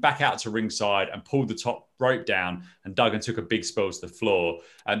came back out to ringside and pulled the top rope down, and Duggan took a big spill to the floor.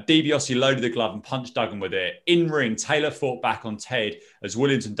 DiBiase loaded the glove and punched Duggan with it. In ring, Taylor fought back on Ted as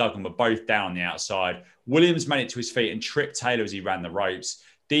Williams and Duggan were both down on the outside. Williams made it to his feet and tripped Taylor as he ran the ropes.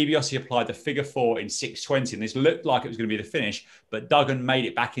 DiBiase applied the figure four in 620, and this looked like it was going to be the finish, but Duggan made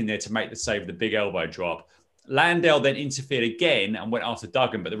it back in there to make the save with the big elbow drop. Landell then interfered again and went after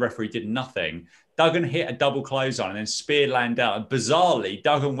Duggan, but the referee did nothing. Duggan hit a double clothesline and then speared Landell. And bizarrely,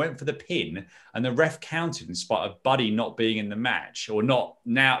 Duggan went for the pin, and the ref counted in spite of Buddy not being in the match, or not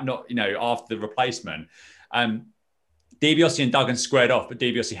after the replacement. DiBiase and Duggan squared off, but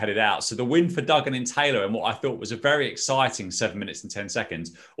DiBiase headed out. So the win for Duggan and Taylor, and what I thought was a very exciting 7 minutes and 10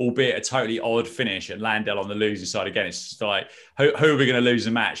 seconds, albeit a totally odd finish, and Landell on the losing side again. It's just like, who are we going to lose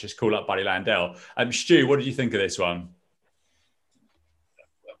the match? Just call up Buddy Landell. Stu, what did you think of this one?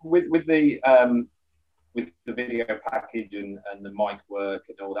 With the video package and the mic work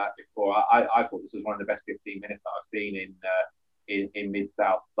and all that before, I thought this was one of the best 15 minutes that I've seen in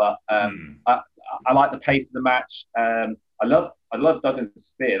Mid-South. But I like the pace of the match. I love Duggan's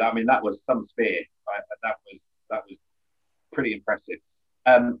spear. I mean, that was some spear. Right? That was pretty impressive.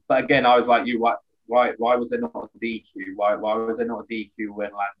 But again, I was like, why was there not a DQ? Why was there not a DQ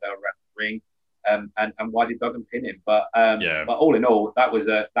when Landell ran the ring? And why did Duggan pin him? But all in all, that was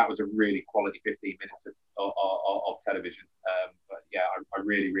a really quality 15 minutes of television. But yeah, I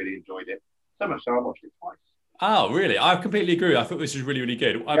really, really enjoyed it. So much so I watched it twice. Oh, really? I completely agree. I thought this was really, really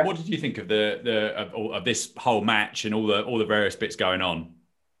good. Yeah. What did you think of of this whole match and all the various bits going on?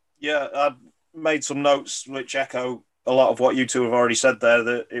 Yeah, I made some notes which echo a lot of what you two have already said there.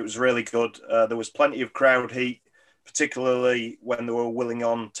 That it was really good. There was plenty of crowd heat. particularly when they were willing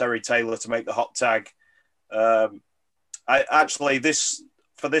on Terry Taylor to make the hot tag. For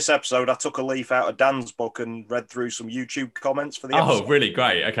this episode, I took a leaf out of Dan's book and read through some YouTube comments for the episode. Oh, really?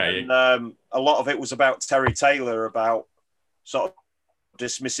 Great. Okay. And a lot of it was about Terry Taylor, about sort of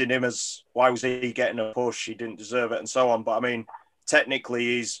dismissing him as, why was he getting a push? He didn't deserve it and so on. But I mean, technically,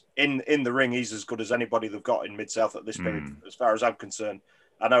 he's in the ring. He's as good as anybody they've got in Mid-South at this period, as far as I'm concerned.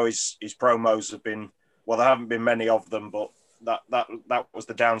 I know his promos have been, well, there haven't been many of them, but that was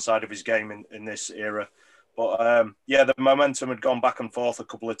the downside of his game in this era. But the momentum had gone back and forth a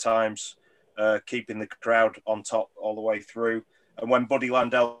couple of times, keeping the crowd on top all the way through. And when Buddy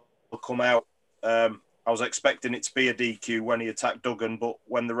Landel come out, I was expecting it to be a DQ when he attacked Duggan, but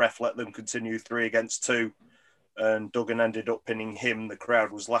when the ref let them continue 3 against 2, and Duggan ended up pinning him, the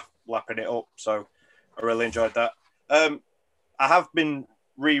crowd was lapping it up. So I really enjoyed that. I have been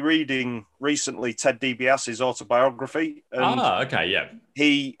rereading recently Ted DiBiase's autobiography. And okay, yeah.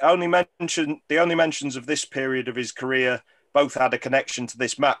 The only mentions of this period of his career both had a connection to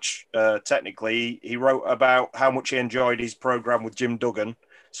this match. Technically, he wrote about how much he enjoyed his program with Jim Duggan,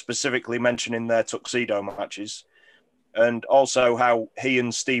 specifically mentioning their tuxedo matches, and also how he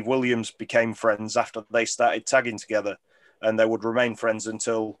and Steve Williams became friends after they started tagging together, and they would remain friends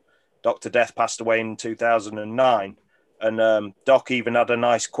until Dr. Death passed away in 2009. And Doc even had a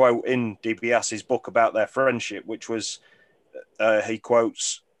nice quote in DiBiase's book about their friendship, which was, he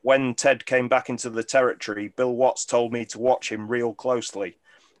quotes, "When Ted came back into the territory, Bill Watts told me to watch him real closely.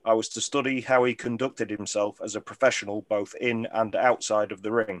 I was to study how he conducted himself as a professional, both in and outside of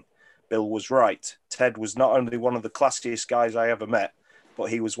the ring. Bill was right. Ted was not only one of the classiest guys I ever met,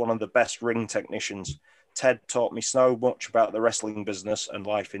 but he was one of the best ring technicians. Ted taught me so much about the wrestling business and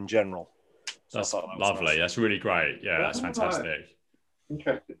life in general." That's lovely. Nice. That's really great. Yeah, that's fantastic. Right.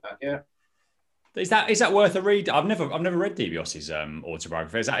 Interesting, yeah. Is that worth a read? I've never read DiBiase's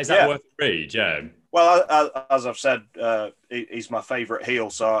autobiography. Is that worth a read? Yeah. Well, as I've said, he's my favourite heel,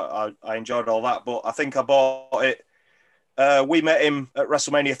 so I enjoyed all that. But I think I bought it. We met him at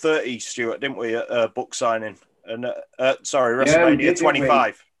WrestleMania 30, Stuart, didn't we? At book signing, and WrestleMania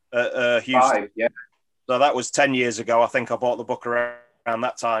 25 at Houston. Yeah. So that was 10 years ago. I think I bought the book around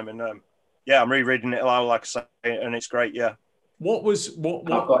that time, and I'm rereading it now, like I say, and it's great. Yeah. What?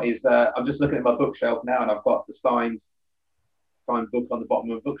 I've got his. I'm just looking at my bookshelf now, and I've got the signed book on the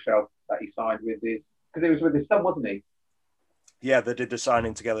bottom of the bookshelf that he signed with his, because he was with his son, wasn't he? Yeah, they did the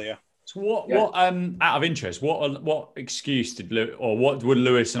signing together. Yeah. So what? Out of interest, what excuse what would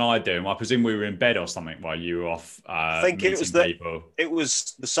Lewis and I do? I presume we were in bed or something while you were off. I think it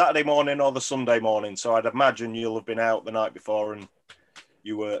was the Saturday morning or the Sunday morning. So I'd imagine you'll have been out the night before and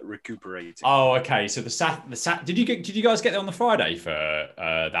you were recuperating. Oh, okay. So did you guys get there on the Friday for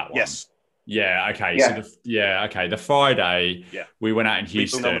that one? Yes. Yeah. Okay. Yeah. So the Friday. Yeah. We went out in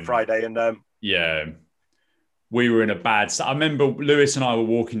Houston on the Friday, and we were in a bad. I remember Lewis and I were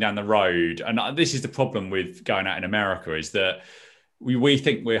walking down the road, and this is the problem with going out in America, is that we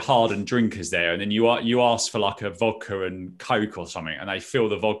think we're hardened drinkers there, and then you ask for like a vodka and Coke or something, and they fill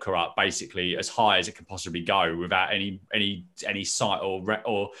the vodka up basically as high as it can possibly go without any sight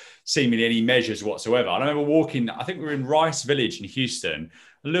or seemingly any measures whatsoever. And I remember walking. I think we were in Rice Village in Houston.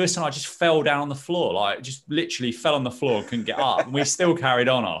 Lewis and I just fell down on the floor, like just literally fell on the floor and couldn't get up. And we still carried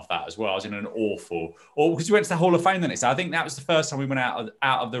on after that as well. I was in an because we went to the Hall of Fame the next day. I think that was the first time we went out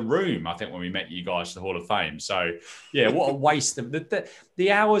of the room, I think, when we met you guys to the Hall of Fame. So yeah, what a waste of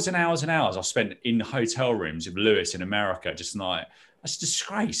the hours and hours and hours I spent in hotel rooms with Lewis in America. Just like, that's a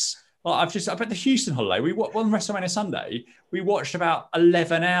disgrace. Like I bet the Houston holiday, on WrestleMania Sunday, we watched about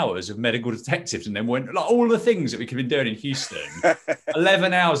 11 hours of Medical Detectives, and then went like all the things that we could have been doing in Houston.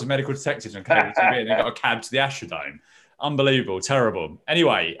 11 hours of Medical Detectives on cable TV, and then got a cab to the Astrodome. Unbelievable, terrible.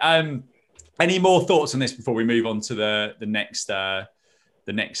 Anyway, any more thoughts on this before we move on to the next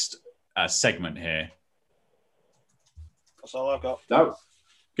segment here? That's all I've got. No.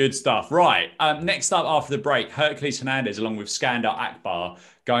 Good stuff. Right. Next up after the break, Hercules Hernandez along with Skandar Akbar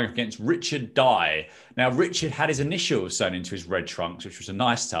going up against Richard Dye. Now, Richard had his initials sewn into his red trunks, which was a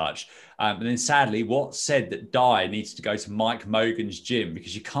nice touch. But then sadly, Watts said that Dye needs to go to Mike Mogan's gym,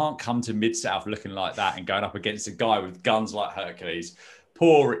 because you can't come to Mid-South looking like that and going up against a guy with guns like Hercules.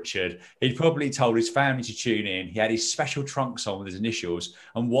 Poor Richard. He'd probably told his family to tune in. He had his special trunks on with his initials,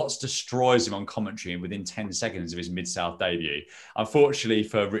 and Watts destroys him on commentary within 10 seconds of his Mid-South debut. Unfortunately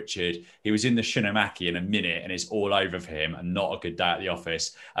for Richard, he was in the Shinamaki in a minute, and it's all over for him, and not a good day at the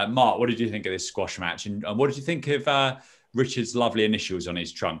office. Mark, what did you think of this squash match? And what did you think of Richard's lovely initials on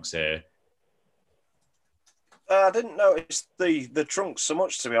his trunks here? I didn't notice the trunks so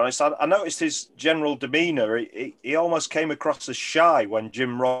much, to be honest. I noticed his general demeanour. He almost came across as shy when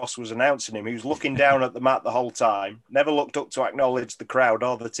Jim Ross was announcing him. He was looking down at the mat the whole time, never looked up to acknowledge the crowd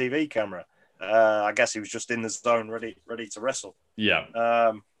or the TV camera. I guess he was just in the zone, ready to wrestle. Yeah.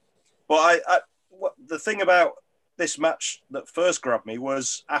 But the thing about this match that first grabbed me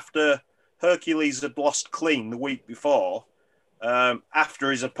was after Hercules had lost clean the week before, after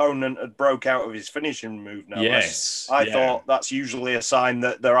his opponent had broke out of his finishing move. I thought that's usually a sign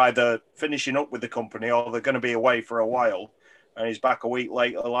that they're either finishing up with the company or they're going to be away for a while, and he's back a week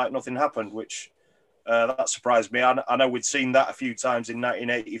later like nothing happened, which that surprised me. I know we'd seen that a few times in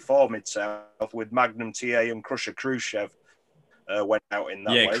 1984 Mid-South with Magnum TA and Crusher Khrushchev went out in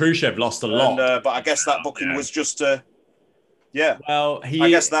that way. Yeah, Khrushchev lost a lot. But I guess that booking was just to... Yeah. Well, I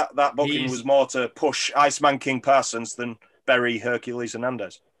guess that booking was more to push Iceman King Parsons than bury Hercules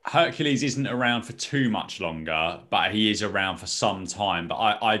Hernandez. Hercules isn't around for too much longer, but he is around for some time. But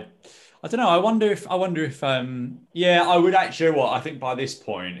I don't know. I wonder if I would actually. I think by this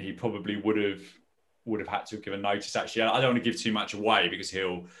point he probably would have had to give a notice. Actually, I don't want to give too much away because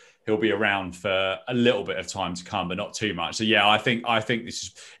he'll be around for a little bit of time to come, but not too much. So yeah, I think this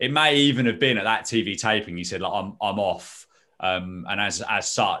is. It may even have been at that TV taping. He said, like, I'm off. And as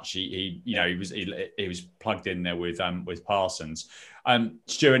such, he was plugged in there with Parsons.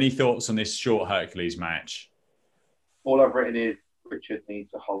 Stu, any thoughts on this short Hercules match? All I've written is Richard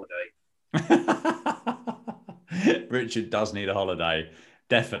needs a holiday. Richard does need a holiday,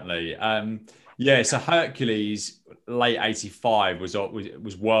 definitely. So Hercules late '85 was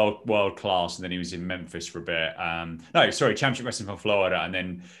world class, and then he was in Memphis for a bit. Championship Wrestling from Florida, and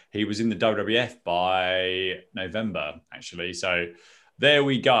then he was in the WWF by November, actually. So there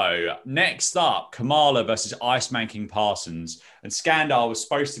we go. Next up, Kamala versus Iceman King Parsons. And Skandar was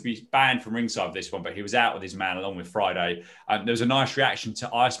supposed to be banned from ringside for this one, but he was out with his man along with Friday. There was a nice reaction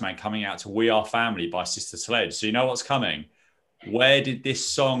to Iceman coming out to We Are Family by Sister Sledge. So you know what's coming. Where did this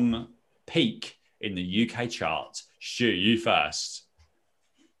song peak in the UK chart? Stu, you first.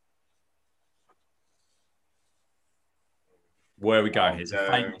 Where we go? Here's a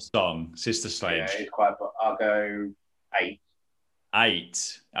famous song, Sister Sledge. Yeah, it's quite. I'll go 8.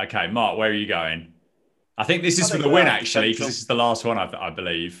 8. Okay, Mark, where are you going? I think this is for the win, actually, because this is the last one, I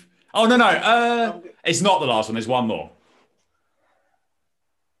believe. Oh, no. It's not the last one. There's one more.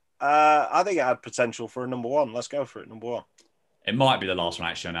 I think it had potential for a number 1. Let's go for it, number 1. It might be the last one,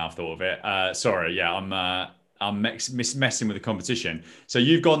 actually. Now I've thought of it. Sorry, yeah, I'm messing with the competition. So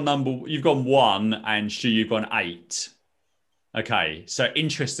you've gone 1, and Stu, you've gone 8. Okay, so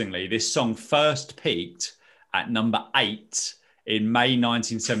interestingly, this song first peaked at number 8 in May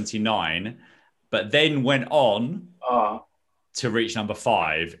 1979, but then went on to reach number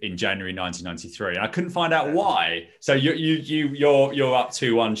 5 in January 1993. And I couldn't find out why. So you're up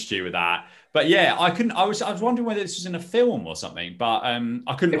 2-1, Stu, with that. But yeah, I was wondering whether this was in a film or something, but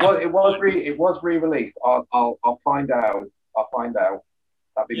I couldn't. It was re-released. I'll find out.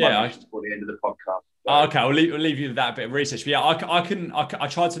 That'll be my question before the end of the podcast. So. Okay, I'll leave you with that bit of research. But yeah, I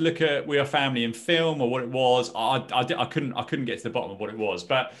tried to look at We Are Family in film or what it was. I couldn't get to the bottom of what it was.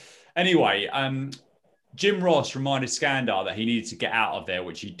 But anyway, Jim Ross reminded Skandar that he needed to get out of there,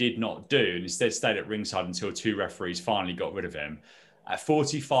 which he did not do, and instead stayed at ringside until 2 referees finally got rid of him. At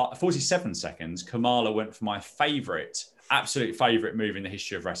 47 seconds, Kamala went for my absolute favourite move in the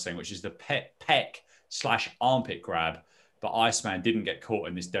history of wrestling, which is the peck/armpit grab. But Iceman didn't get caught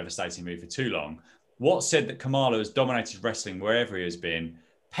in this devastating move for too long. Watts said that Kamala has dominated wrestling wherever he has been.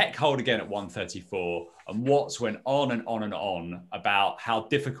 Peck hold again at 134, and Watts went on and on and on about how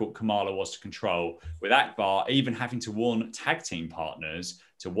difficult Kamala was to control, with Akbar even having to warn tag team partners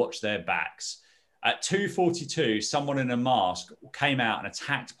to watch their backs. At 2:42, someone in a mask came out and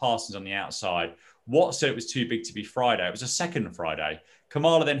attacked Parsons on the outside. Watts said it was too big to be Friday. It was a second Friday.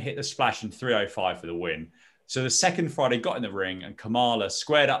 Kamala then hit the splash in 3:05 for the win. So the second Friday got in the ring and Kamala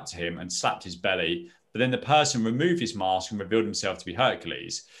squared up to him and slapped his belly. But then the person removed his mask and revealed himself to be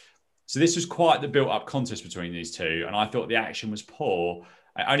Hercules. So this was quite the built-up contest between these two. And I thought the action was poor.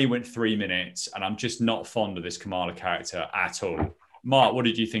 It only went 3 minutes. And I'm just not fond of this Kamala character at all. Mark, what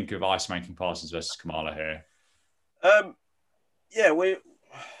did you think of Iceman King Parsons versus Kamala here?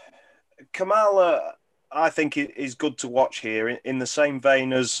 Kamala, I think, is good to watch here in the same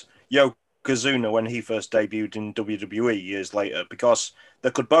vein as Yokozuna when he first debuted in WWE years later, because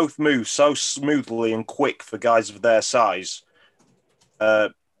they could both move so smoothly and quick for guys of their size,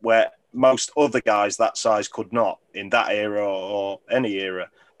 where most other guys that size could not in that era or any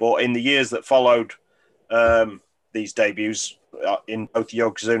era. But in the years that followed these debuts, in both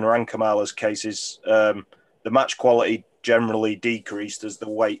Yokozuna and Kamala's cases, the match quality generally decreased as the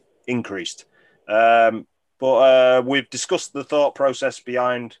weight increased. But we've discussed the thought process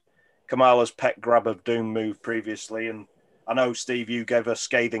behind Kamala's pet grab of doom move previously, and I know, Steve, you gave a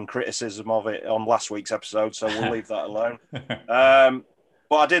scathing criticism of it on last week's episode, so we'll leave that alone.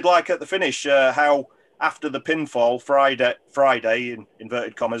 But I did like at the finish how after the pinfall, Friday, in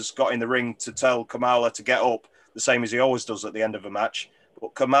inverted commas, got in the ring to tell Kamala to get up, the same as he always does at the end of a match.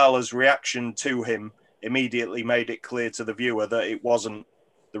 But Kamala's reaction to him immediately made it clear to the viewer that it wasn't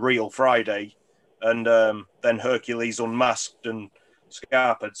the real Friday. And then Hercules unmasked and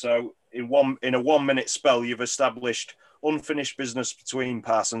scarpered. So in a 1 minute spell, you've established unfinished business between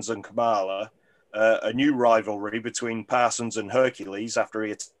Parsons and Kamala, a new rivalry between Parsons and Hercules after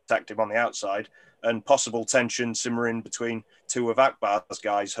he attacked him on the outside, and possible tension simmering between two of Akbar's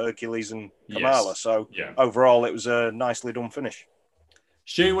guys, Hercules and Kamala. Yes. So overall, it was a nicely done finish.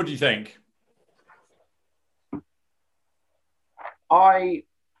 Stu, what do you think? I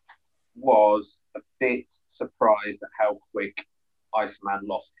was a bit surprised at how quick Iceman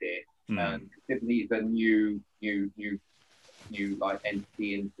lost here. And considering he's a new like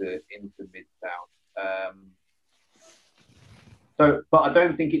entity into Midtown. But I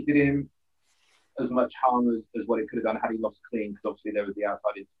don't think it did him as much harm as what it could have done had he lost clean, because obviously there was the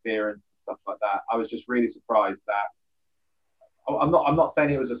outside interference and stuff like that. I was just really surprised that I'm not saying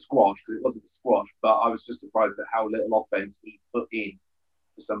it was a squash, because it wasn't a squash, but I was just surprised at how little offense he put in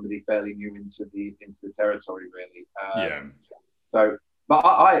for somebody fairly new into the territory, really. So. But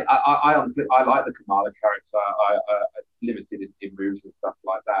I like the Kamala character. I limited in moves and stuff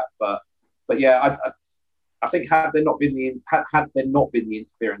like that. But yeah, I think had there not been the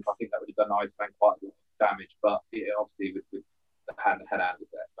interference, I think that would have done Iceman quite a lot of damage. But obviously with the hand back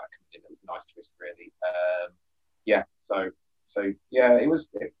coming in, it was a nice twist, really. So yeah, it was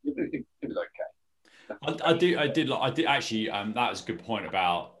okay. I did actually. That was a good point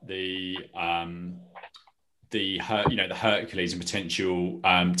about the Hercules and potential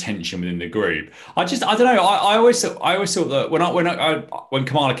tension within the group. I don't know. I always thought that when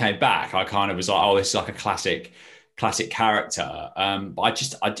Kamala came back, I kind of was like, oh, this is like a classic character. But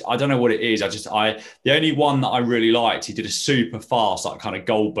I don't know what it is. The only one that I really liked, he did a super fast, like kind of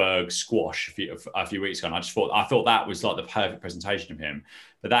Goldberg squash a few weeks ago. And I thought that was like the perfect presentation of him.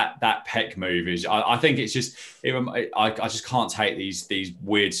 But that peck move is, I think it's just, I just can't take these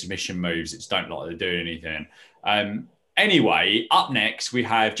weird submission moves that just don't look like they're doing anything. Anyway, up next, we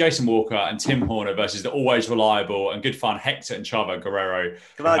have Jason Walker and Tim Horner versus the always reliable and good fun Hector and Chavo Guerrero.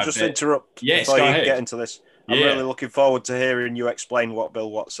 Can I just interrupt before you get into this? I'm really looking forward to hearing you explain what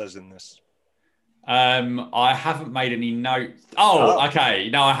Bill Watts says in this. I haven't made any notes. Oh, okay.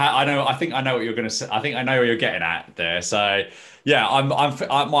 No, I know. I think I know what you're going to say. I think I know where you're getting at there. So, yeah,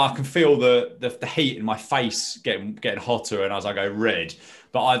 I can feel the heat in my face getting hotter, and as I go red.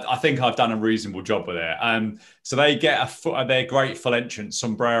 But I think I've done a reasonable job with it. So they get their great full entrance,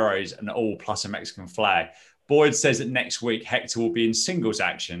 sombreros and all, plus a Mexican flag. Boyd says that next week Hector will be in singles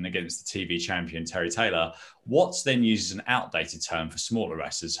action against the TV champion Terry Taylor. Watts then uses an outdated term for smaller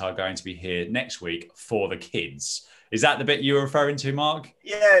wrestlers who are going to be here next week for the kids. Is that the bit you were referring to, Mark?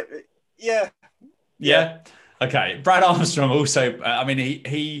 Yeah. Okay. Brad Armstrong also,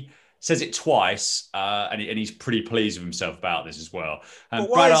 he says it twice, and he's pretty pleased with himself about this as well. But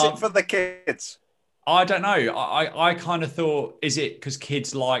why is it for the kids? I don't know. I kind of thought, is it because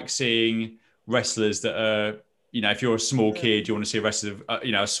kids like seeing wrestlers that are, if you're a small kid, you want to see a wrestler,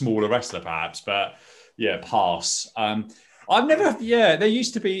 a smaller wrestler perhaps, but pass. there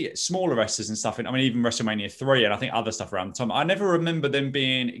used to be smaller wrestlers and stuff. Even WrestleMania 3 and I think other stuff around the time. I never remember them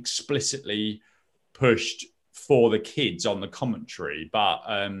being explicitly pushed for the kids on the commentary, but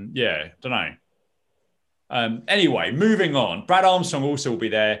don't know. Anyway, moving on. Brad Armstrong also will be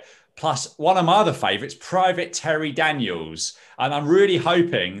there. Plus, one of my other favourites, Private Terry Daniels. And I'm really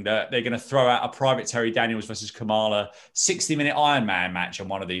hoping that they're going to throw out a Private Terry Daniels versus Kamala 60-minute Iron Man match on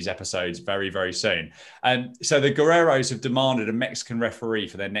one of these episodes very, very soon. So the Guerreros have demanded a Mexican referee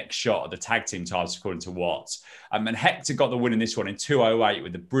for their next shot at the tag team titles, according to Watts. And Hector got the win in this one in 2:08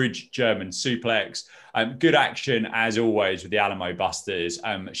 with the bridge German suplex. Good action, as always, with the Alamo Busters.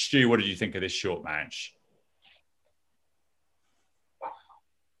 Stu, what did you think of this short match?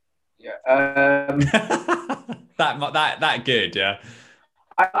 Yeah. that good, yeah.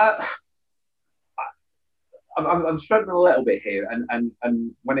 I'm struggling a little bit here, and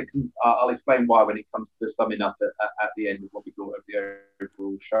when it comes, I'll explain why when it comes to summing up at the end of what we thought of the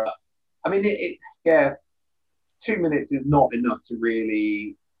overall show. 2 minutes is not enough to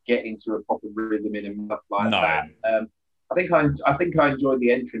really get into a proper rhythm in and stuff like that. I think I enjoyed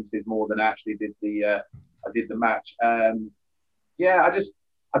the entrances more than I actually did the did the match. Yeah,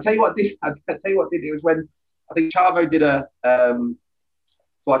 I'll tell you what did. I'll tell you what did. It was when I think Chavo did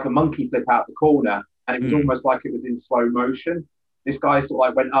like a monkey flip out the corner, and it was almost like it was in slow motion. This guy sort of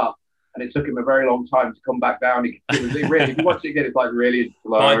like went up, and it took him a very long time to come back down. It was really, if you watch it again, it's like really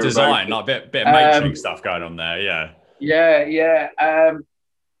slow. By design, like a bit of Matrix stuff going on there, yeah. Yeah.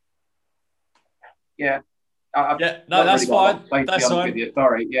 No, that's fine. That's fine.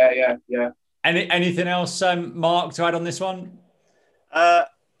 Sorry. Yeah. Anything else, Mark, to add on this one?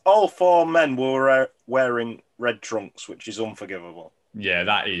 All four men were wearing red trunks, which is unforgivable. Yeah,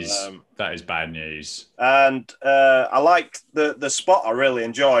 that is bad news. And I liked the spot. I really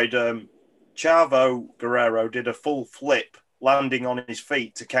enjoyed. Chavo Guerrero did a full flip, landing on his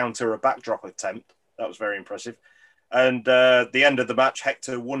feet to counter a backdrop attempt. That was very impressive. And the end of the match,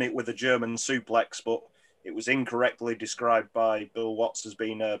 Hector won it with a German suplex, but it was incorrectly described by Bill Watts as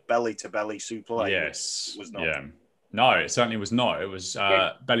being a belly-to-belly suplex. Yes. It was not. Yeah. No, it certainly was not. It was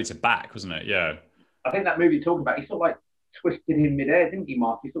belly to back, wasn't it? Yeah. I think that movie you're talking about, he sort of like twisted in midair, didn't he,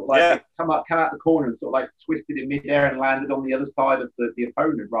 Mark? He sort of like come out the corner and sort of like twisted in midair and landed on the other side of the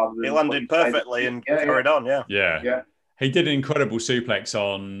opponent rather than... He landed perfectly and carried on, Yeah. He did an incredible suplex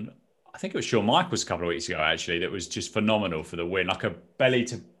on, I think it was Shawn Michaels a couple of weeks ago, actually, that was just phenomenal for the win. Like I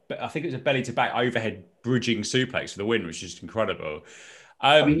think it was a belly to back overhead bridging suplex for the win, which is just incredible.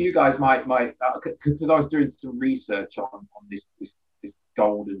 I mean, you guys might because I was doing some research on this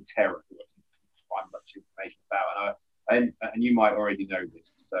Golden Terror, I couldn't find much information about, and you might already know this.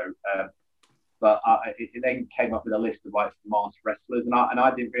 So, but it then came up with a list of like masked wrestlers, and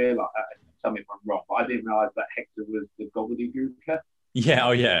I didn't realize. Tell me if I'm wrong, but I didn't realize that Hector was the gobbledygooker. Yeah.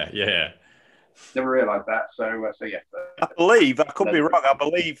 Oh yeah. Never realised that. So yeah. I believe, I could be wrong, I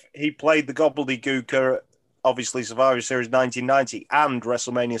believe he played the gobbledygooker, obviously Survivor Series 1990 and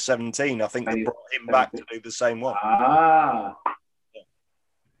WrestleMania 17. I think they brought him back to do the same one.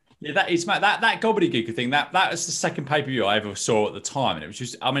 Yeah, that is that gobbledygooker thing. That was the second pay-per-view I ever saw at the time, and it was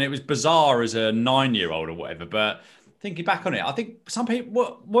just, I mean, it was bizarre as a 9-year-old or whatever. But thinking back on it, I think some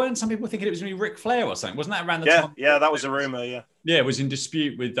people thinking it was going to be Ric Flair or something. Wasn't that around the time? Yeah, that was a rumor. Yeah. Yeah, it was in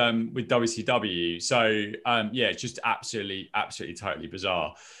dispute with WCW. So it's just absolutely, totally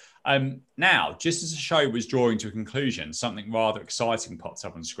bizarre. Now, just as the show was drawing to a conclusion, something rather exciting popped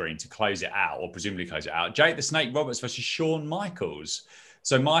up on screen to close it out, or presumably close it out. Jake the Snake Roberts versus Shawn Michaels.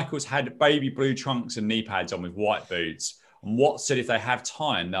 So Michaels had baby blue trunks and knee pads on with white boots. And Watts said if they have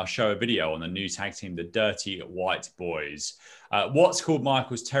time, they'll show a video on the new tag team, the Dirty White Boys. Watts called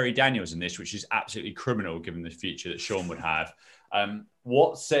Michaels Terry Daniels in this, which is absolutely criminal given the future that Shawn would have.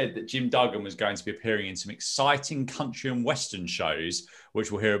 Watts said that Jim Duggan was going to be appearing in some exciting country and western shows,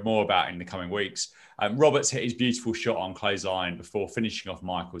 which we'll hear more about in the coming weeks. Roberts hit his beautiful shot on clothesline before finishing off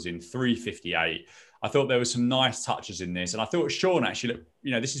Michaels in 3:58. I thought there were some nice touches in this, and I thought Shawn actually looked,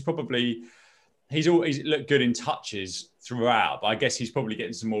 this is probably, he's looked good in touches throughout, but I guess he's probably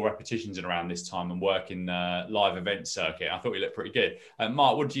getting some more repetitions in around this time and working the live event circuit. I thought he looked pretty good.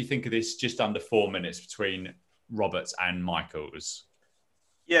 Mark, what do you think of this just under 4 minutes between Roberts and Michaels?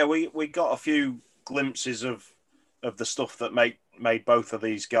 Yeah, we got a few glimpses of the stuff that made both of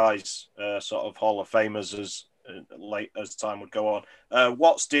these guys sort of Hall of Famers as late as time would go on.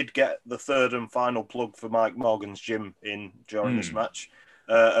 Watts did get the third and final plug for Mike Morgan's gym during this match,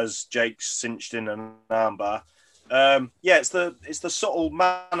 as Jake cinched in an armbar. It's the subtle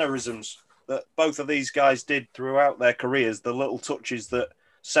mannerisms that both of these guys did throughout their careers, the little touches that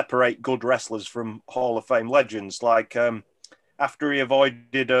separate good wrestlers from Hall of Fame legends. Like after he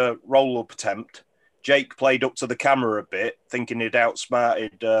avoided a roll-up attempt, Jake played up to the camera a bit, thinking he'd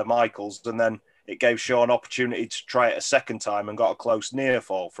outsmarted Michaels, and then it gave Shawn an opportunity to try it a second time and got a close near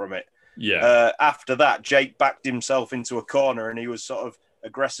fall from it. Yeah. After that, Jake backed himself into a corner and he was sort of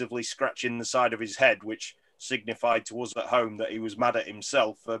aggressively scratching the side of his head, which signified to us at home that he was mad at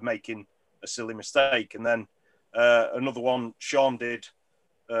himself for making a silly mistake. And then another one Shawn did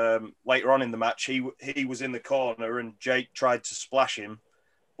later on in the match, he was in the corner and Jake tried to splash him,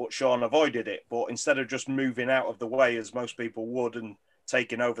 but Shawn avoided it. But instead of just moving out of the way as most people would and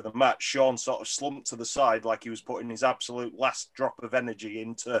taking over the match, Shawn sort of slumped to the side like he was putting his absolute last drop of energy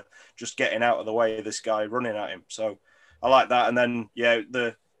into just getting out of the way of this guy running at him. So I like that. And then,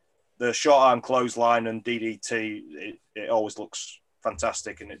 the short arm clothesline and DDT, it always looks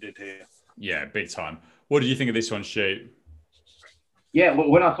fantastic, and it did here. Yeah, big time. What did you think of this one, Stu? Yeah, well,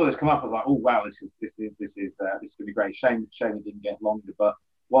 when I saw this come up, I was like, "Oh wow, this is going to be great." Shame it didn't get longer. But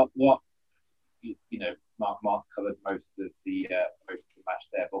what Mark covered most of the match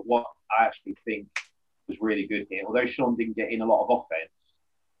there. But what I actually think was really good here, although Shawn didn't get in a lot of offense,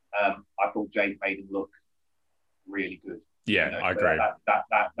 I thought Jake made him look Yeah, I agree.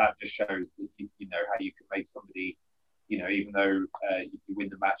 That just shows that, how you can make somebody, even though you win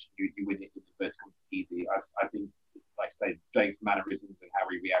the match, you win it in the first easy. I think, like I say, Jake's mannerisms and how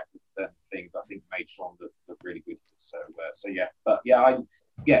he reacted to certain things, I think made Sean look really good. So yeah, but yeah,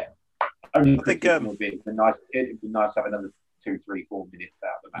 I think it would be nice. It'd be nice to have another 2, 3, 4 minutes out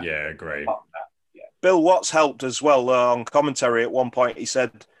of the match. Yeah, great. Yeah. Bill Watts helped as well on commentary. At one point, he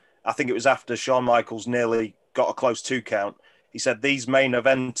said, I think it was after Shawn Michaels nearly got a close 2 count. He said these main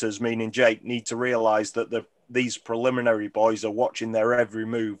eventers, meaning Jake, need to realise that these preliminary boys are watching their every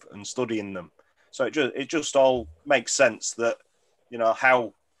move and studying them. So it just all makes sense that,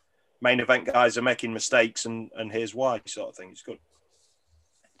 how main event guys are making mistakes and here's why, sort of thing. It's good.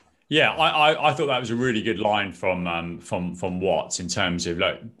 Yeah, I thought that was a really good line from Watts in terms of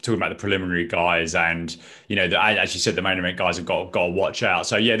talking about the preliminary guys and as you said, the main event guys have got to watch out.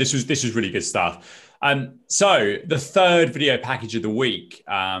 So yeah, this was really good stuff. So the third video package of the week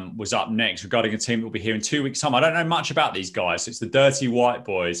was up next regarding a team that will be here in 2 weeks' time. I don't know much about these guys. It's the Dirty White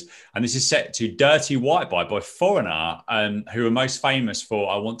Boys, and this is set to Dirty White Boy by Foreigner, who are most famous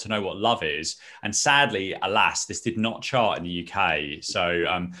for I Want to Know What Love Is. And sadly, alas, this did not chart in the UK.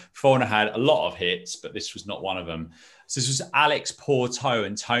 So Foreigner had a lot of hits, but this was not one of them. So this was Alex Porto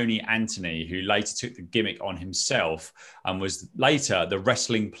and Tony Anthony, who later took the gimmick on himself and was later the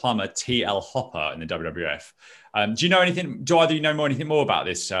wrestling plumber TL Hopper in the WWF. Do you know anything? Do either of you know anything more about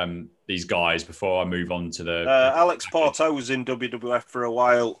these guys before I move on to the? Alex Porto was in WWF for a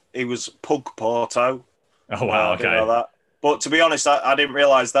while. He was Pug Porto. Oh wow! Okay. I didn't know that. But to be honest, I didn't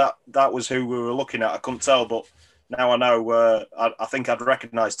realise that was who we were looking at. I couldn't tell, but now I know. I think I'd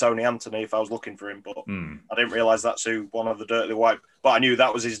recognise Tony Anthony if I was looking for him, but I didn't realise that's who one of the Dirty White. But I knew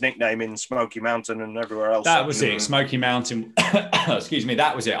that was his nickname in Smoky Mountain and everywhere else. That was it, Smoky Mountain. Excuse me,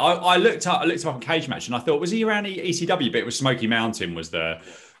 that was it. I looked up on Cage Match and I thought, was he around ECW? But it was Smoky Mountain was the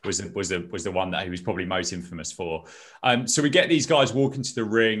one that he was probably most infamous for. So we get these guys walking to the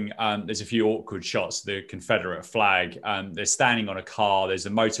ring. There's a few awkward shots, the Confederate flag. They're standing on a car. There's a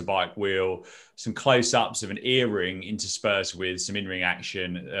motorbike wheel, some close-ups of an earring interspersed with some in-ring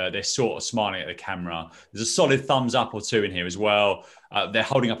action. They're sort of smiling at the camera. There's a solid thumbs up or two in here as well. They're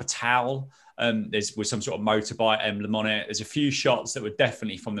holding up a towel. There's with some sort of motorbike emblem on it. There's a few shots that were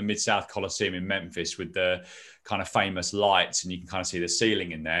definitely from the Mid-South Coliseum in Memphis with the kind of famous lights, and you can kind of see the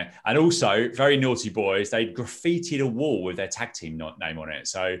ceiling in there. And also, very naughty boys, they graffitied a wall with their tag team name on it.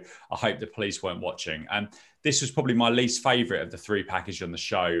 So I hope the police weren't watching. This was probably my least favourite of the 3 package on the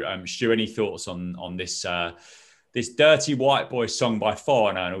show. Stu, any thoughts on this this Dirty White Boy song by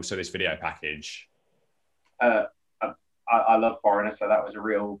Foreigner and also this video package? I love Foreigner, so that was a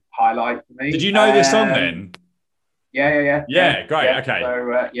real highlight for me. Did you know this song then? Yeah. Yeah, great. Yeah. Okay.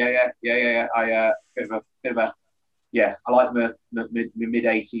 So yeah. I bit of a I like the mid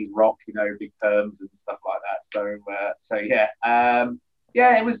 '80s rock, big terms and stuff like that. So yeah.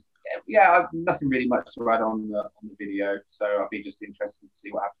 It was I've nothing really much to add on the video. So I'll be just interested to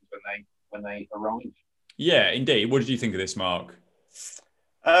see what happens when they arrive. Yeah, indeed. What did you think of this, Mark?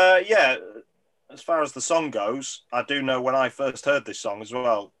 Yeah. As far as the song goes, I do know when I first heard this song as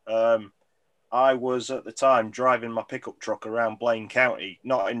well. I was at the time driving my pickup truck around Blaine County,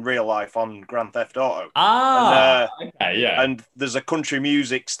 not in real life, on Grand Theft Auto. Okay, yeah. And there's a country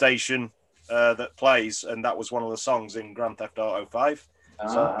music station that plays, and that was one of the songs in Grand Theft Auto 5.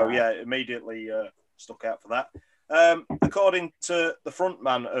 So yeah, immediately stuck out for that. According to the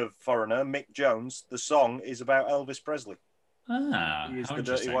frontman of Foreigner, Mick Jones, the song is about Elvis Presley. He is the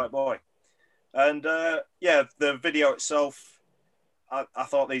Dirty White Boy. And the video itself, I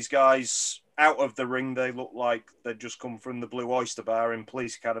thought these guys out of the ring, they look like they'd just come from the Blue Oyster Bar in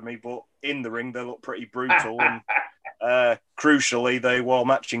Police Academy, but in the ring, they look pretty brutal. And crucially, they wore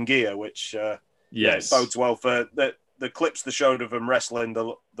matching gear, which bodes well for the clips they showed of them wrestling. They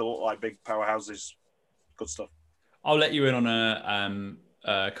look like big powerhouses. Good stuff. I'll let you in on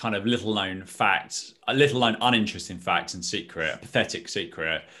a kind of little-known fact, a little-known uninteresting fact and secret, a pathetic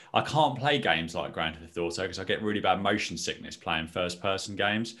secret. I can't play games like Grand Theft Auto because I get really bad motion sickness playing first-person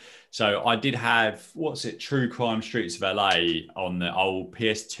games. So I did have, True Crime Streets of LA on the old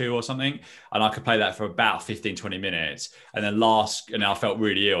PS2 or something, and I could play that for about 15, 20 minutes. And then I felt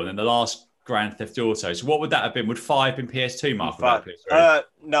really ill. And then the last Grand Theft Auto. So what would that have been? Would 5 been PS2, Mark?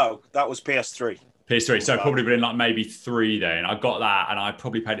 No, that was PS3. PS3, so probably been like maybe 3 then. I got that and I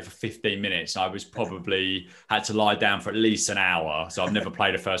probably played it for 15 minutes. I was probably had to lie down for at least an hour. So I've never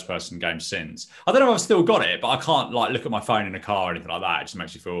played a first person game since. I don't know if I've still got it, but I can't look at my phone in a car or anything like that. It just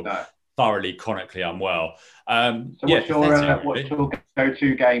makes you feel thoroughly chronically unwell. So what's your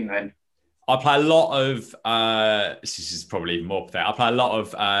go-to game then? I play a lot of, this is probably even more pathetic. I play a lot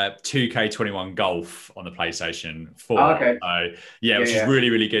of 2K21 Golf on the PlayStation 4. Oh, okay. Which is really,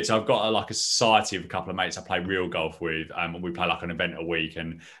 really good. So I've got a society of a couple of mates I play real golf with. And we play like an event a week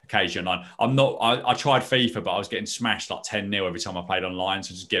and occasionally online. I tried FIFA, but I was getting smashed like 10-0 every time I played online.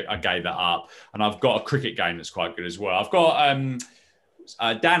 So I gave that up. And I've got a cricket game that's quite good as well. I've got...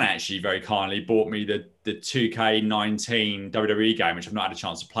 Dan actually very kindly bought me the 2K19 WWE game, which I've not had a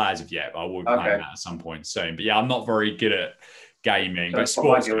chance to play as of yet, but I will play that at some point soon. But yeah, I'm not very good at gaming, but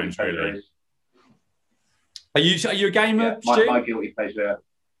sports games really. Are you a gamer? Yeah, my guilty pleasure.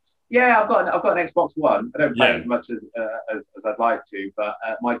 Yeah, I've got an Xbox One. I don't play as much as I'd like to, but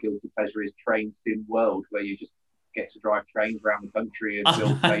my guilty pleasure is Train Sim World, where you just get to drive trains around the country and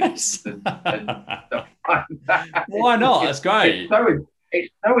build places and stuff like that. Why not? That's great.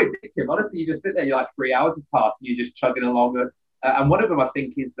 It's so addictive. Honestly, you just sit there, you're like 3 hours have passed, and you're just chugging along. And one of them, I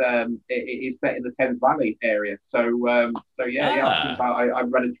think, is set in the Thames Valley area. I run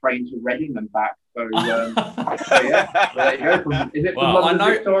a train to Reading and back. So yeah, there you go. Is it from London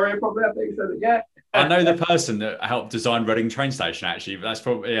to Victoria? Probably, I think so. Yeah. I know the person that helped design Reading train station actually, but that's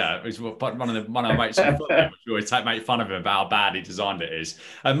probably it was one of my mates. We always make fun of him about how bad he designed it is.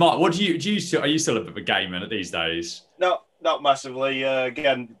 And Mark, what are you still a bit of a gamer these days? No, not massively.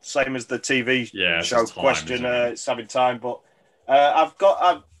 Again, same as the TV show question. It's having time, but I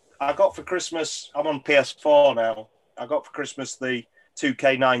got for Christmas. I'm on PS4 now. I got for Christmas the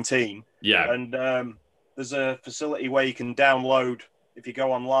 2K19. Yeah, and there's a facility where you can download. If you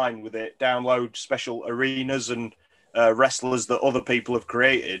go online with it, download special arenas and wrestlers that other people have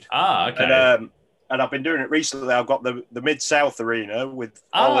created. Okay. And I've been doing it recently. I've got the Mid-South arena with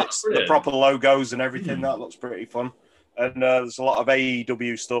the proper logos and everything. That looks pretty fun. And there's a lot of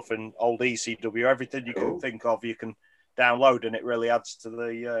AEW stuff and old ECW. Everything you can think of, you can download, and it really adds to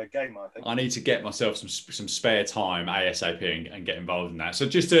the game, I think. I need to get myself some spare time ASAP and get involved in that. So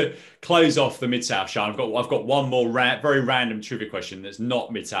just to close off the Mid-South show, I've got one more very random trivia question that's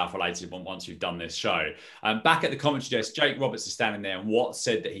not Mid-South related once we've done this show. Back at the commentary desk, Jake Roberts is standing there, and Watt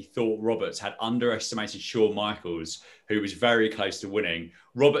said that he thought Roberts had underestimated Shawn Michaels, who was very close to winning.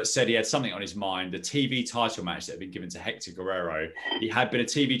 Roberts said he had something on his mind, the TV title match that had been given to Hector Guerrero. He had been a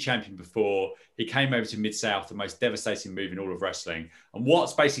TV champion before. He came over to Mid-South, the most devastating move in all of wrestling. And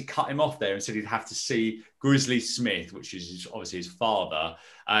Watts basically cut him off there and said he'd have to see Grizzly Smith, which is obviously his father.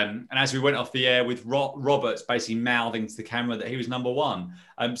 And as we went off the air with Roberts basically mouthing to the camera that he was number one.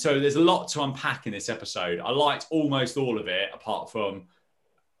 So there's a lot to unpack in this episode. I liked almost all of it, apart from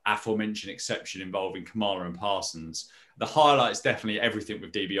aforementioned exception involving Kamala and Parsons. The highlight's definitely everything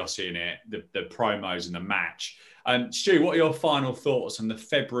with DiBiase in it, the promos and the match. Stu, what are your final thoughts on the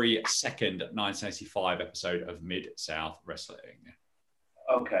February 2nd, 1985 episode of Mid-South Wrestling?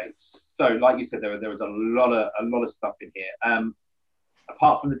 Okay, so like you said, there was a lot of stuff in here.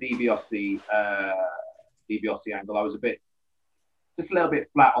 Apart from the DiBiase angle, I was just a little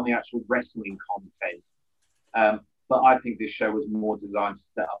bit flat on the actual wrestling content. But I think this show was more designed to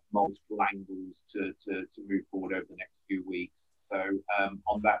set up multiple angles to move forward over the next few weeks. So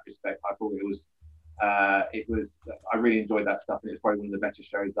on that respect, I thought it was. I really enjoyed that stuff, and it's probably one of the better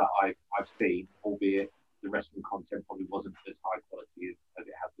shows that I've seen. Albeit the wrestling content probably wasn't as high quality as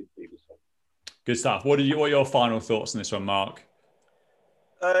it has been previously. Good stuff. What are your final thoughts on this one, Mark?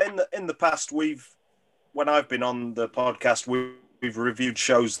 In the past, when I've been on the podcast, we've reviewed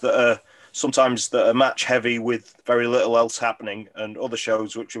shows that are sometimes match heavy with very little else happening, and other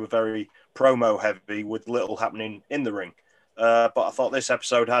shows which were very promo heavy with little happening in the ring. But I thought this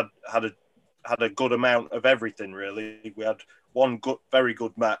episode had a good amount of everything, really. We had one very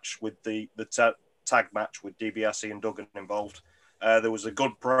good match with the tag match with DiBiase and Duggan involved. There was a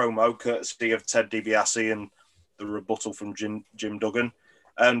good promo courtesy of Ted DiBiase and the rebuttal from Jim Duggan.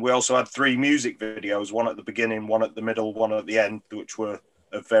 And we also had 3 music videos, one at the beginning, one at the middle, one at the end, which were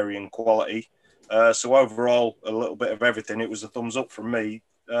of varying quality. So overall, a little bit of everything. It was a thumbs up from me.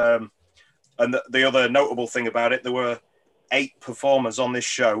 And the other notable thing about it, there were 8 performers on this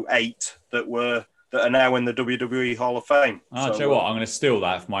show, 8 that are now in the WWE Hall of Fame. Oh, so, tell you what, I'm going to steal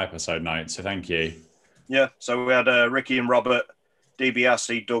that for my episode notes, so thank you. Yeah, so we had Ricky and Robert,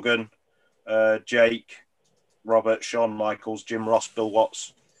 DiBiase, Duggan, Jake, Robert, Shawn Michaels, Jim Ross, Bill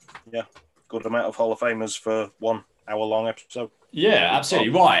Watts. Yeah, good amount of Hall of Famers for 1 hour-long episode. Yeah, absolutely.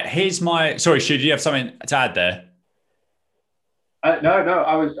 Right, here's my... Sorry, Stu, do you have something to add there? No,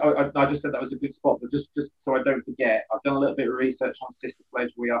 I just said that was a good spot, but just so I don't forget, I've done a little bit of research on Sister Sledge,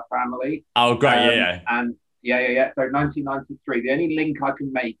 We Are Family. Oh, great, yeah. And yeah. So 1993, the only link I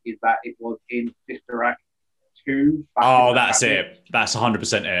can make is that it was in Sister Act 2. Oh, that's it. That's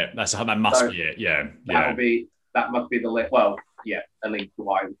 100% it. That must be it. Yeah. That must be the list. Well, yeah, A Link to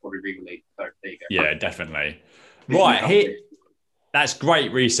Hawaii will probably re-release. So there you go. Yeah, definitely. Right. That's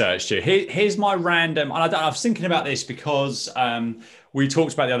great research, too. Here's my random. And I was thinking about this because we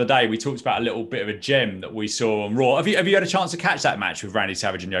talked about the other day. We talked about a little bit of a gem that we saw on Raw. Have you had a chance to catch that match with Randy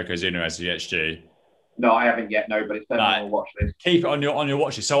Savage and Yokozuna as the SG? No, I haven't yet. No, but it's certainly on watch list. Keep it on your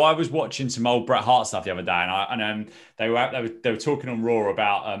watch list. So I was watching some old Bret Hart stuff the other day, and they were talking on Raw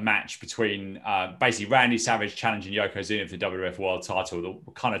about a match between basically Randy Savage challenging Yokozuna for the WWF World Title,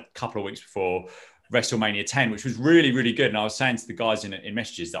 the kind of couple of weeks before WrestleMania 10, which was really, really good. And I was saying to the guys in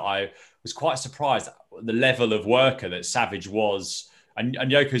messages that I was quite surprised at the level of worker that Savage was. And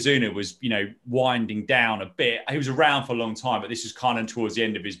Yokozuna was, winding down a bit. He was around for a long time, but this was kind of towards the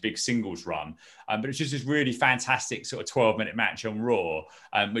end of his big singles run. But it's just this really fantastic sort of 12-minute match on Raw,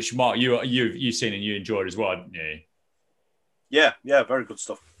 which, Mark, you've seen and you enjoyed as well, haven't you? Yeah, very good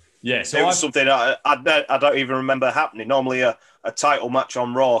stuff. Yeah, so it was something I don't even remember happening. Normally, a title match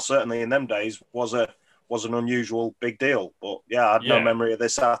on Raw, certainly in them days, was an unusual big deal. But yeah, I had no memory of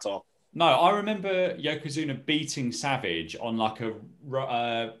this at all. No, I remember Yokozuna beating Savage on like a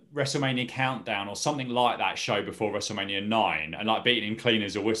WrestleMania Countdown or something like that show before WrestleMania 9, and like beating him clean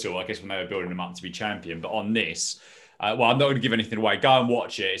as a whistle, I guess, when they were building him up to be champion. But on this, I'm not going to give anything away. Go and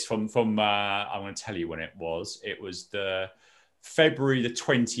watch it. It's from I'm going to tell you when it was. It was the February the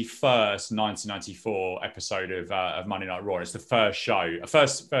 21st, 1994 episode of Monday Night Raw. It's the first show,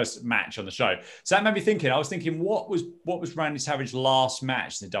 first match on the show. So that made me thinking. I was thinking, what was Randy Savage's last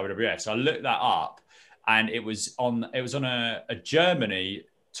match in the WWF? So I looked that up, and it was on a Germany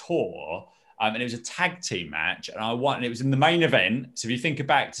tour, and it was a tag team match, and I won. And it was in the main event. So if you think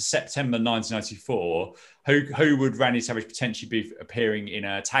back to September 1994, who would Randy Savage potentially be appearing in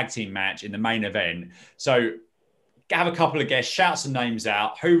a tag team match in the main event? So have a couple of guests, shout some names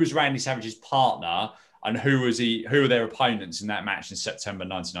out. Who was Randy Savage's partner, and who were their opponents in that match in September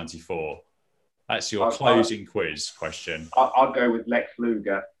 1994? That's your closing quiz question. I'll go with Lex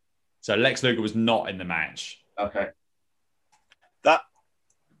Luger. So Lex Luger was not in the match. Okay. That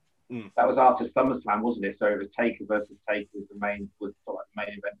was after SummerSlam, wasn't it? So it was Taker versus Taker was the main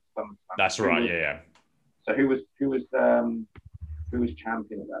event of SummerSlam. That's right. Yeah. So who was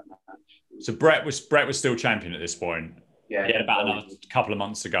champion of that match? So Bret was still champion at this point. Yeah. About another couple of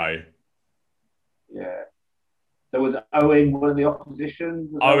months ago. Yeah. So was Owen one of the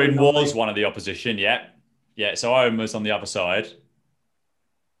opposition? Owen was one of the opposition, yeah. Yeah, so Owen was on the other side,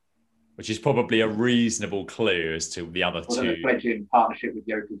 which is probably a reasonable clue as to the other two. Wasn't a fledgling partnership with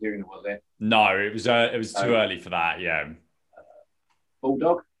Yokozuna, was it? No, it was too early for that, yeah.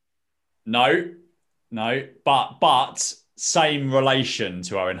 Bulldog? No, but same relation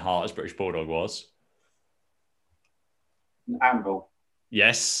to Owen Hart as British Bulldog was. Anvil.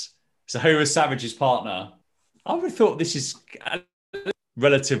 Yes. So who was Savage's partner? I would have thought this is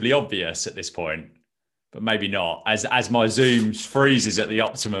relatively obvious at this point, but maybe not, as my Zoom freezes at the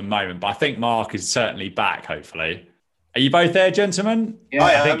optimum moment. But I think Mark is certainly back, hopefully. Are you both there, gentlemen? Yeah,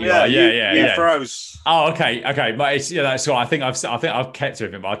 I think you are. Yeah. Froze. Oh, okay. But that's all. I think I've kept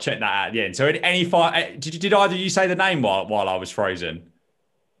with him. But I'll check that out at the end. So, did either of you say the name while I was frozen?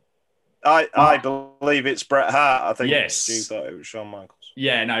 I believe it's Bret Hart. I think. Yes. You thought it was Shawn Michaels.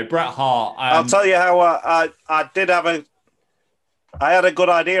 Yeah, no, Bret Hart. I'll tell you how I did have I had a good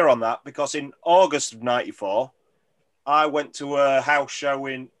idea on that, because in August of '94, I went to a house show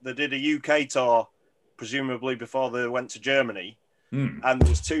they did a UK tour, presumably before they went to Germany. And there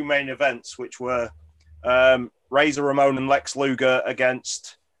was two main events, which were Razor Ramon and Lex Luger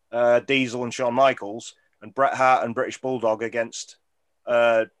against Diesel and Shawn Michaels, and Bret Hart and British Bulldog against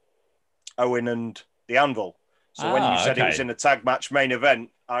Owen and the Anvil. So when you said he was in a tag match main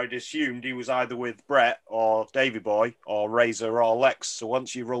event, I'd assumed he was either with Bret or Davey Boy or Razor or Lex. So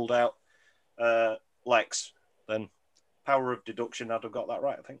once you ruled out Lex, then power of deduction, I'd have got that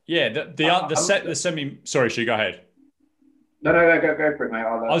right, I think. Yeah, the semi. Sorry, Stu, go ahead. No, go for it, mate.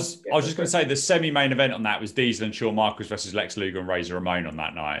 I was just going to say the semi-main event on that was Diesel and Shawn Michaels versus Lex Luger and Razor Ramon on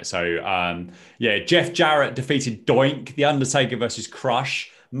that night. So, Jeff Jarrett defeated Doink, The Undertaker versus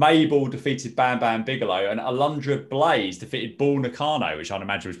Crush, Mabel defeated Bam Bam Bigelow, and Alundra Blaze defeated Bull Nakano, which I'd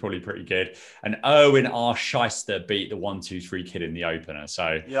imagine was probably pretty good. And Erwin R. Shyster beat the 1-2-3 Kid in the opener.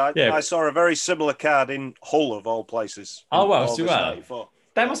 So I saw a very similar card in Hull, of all places. Oh well, so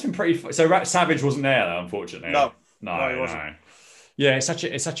that must have been pretty. So Savage wasn't there, though, unfortunately. No, he wasn't. No. Yeah, it's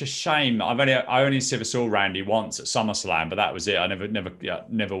such a shame. I only ever saw Randy once at SummerSlam, but that was it. I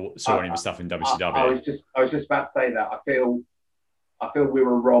never saw any of his stuff in WCW. I was just about to say that. I feel we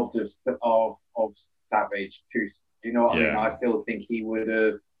were robbed of Savage, do you know what I mean? I still think he would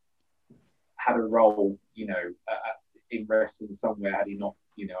have had a role, you know, in wrestling somewhere had he not,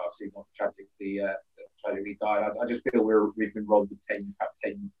 you know, obviously not tragically died. I just feel we've been robbed of 10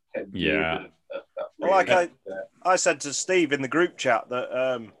 years of stuff. Well, like I said to Steve in the group chat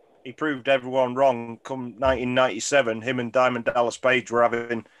that he proved everyone wrong. Come 1997, him and Diamond Dallas Page were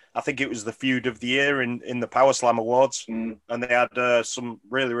having, I think it was the feud of the year in the Power Slam Awards, and they had some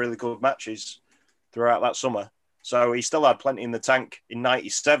really, really good matches throughout that summer. So he still had plenty in the tank in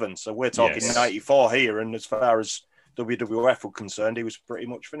 97. So we're talking 94 here, and as far as WWF were concerned, he was pretty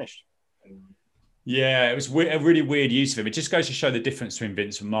much finished. Yeah, it was a really weird use of him. It just goes to show the difference between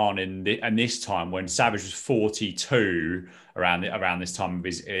Vince McMahon and this time when Savage was 42 around this time of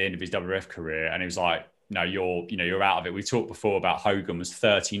his end of his WWF career, and he was like, "No, you're out of it." We talked before about Hogan was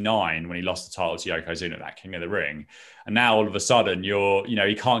 39 when he lost the title to Yokozuna at that King of the Ring, and now all of a sudden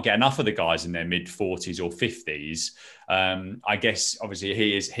he can't get enough of the guys in their mid 40s or 50s. I guess obviously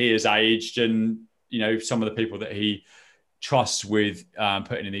he is aged, and some of the people that he trusts with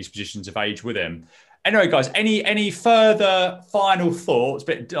putting in these positions of age with him. Anyway, guys, any further final thoughts?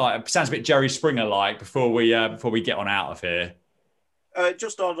 Sounds a bit Jerry Springer like before we get on out of here.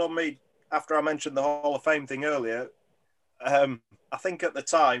 Just on me after I mentioned the Hall of Fame thing earlier. I think at the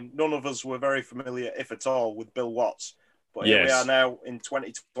time none of us were very familiar, if at all, with Bill Watts. But here we are now in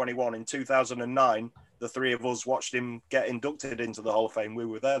 2021. In 2009, the three of us watched him get inducted into the Hall of Fame. We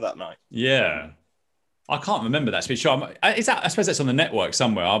were there that night. Yeah. I can't remember that speech. I suppose that's on the network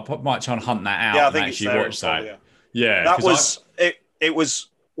somewhere. I might try and hunt that out and actually watch that. Yeah. That was it was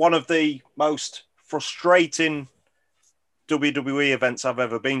one of the most frustrating WWE events I've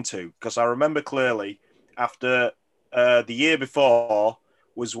ever been to, because I remember clearly after the year before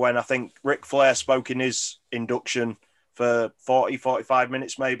was when I think Ric Flair spoke in his induction for 40, 45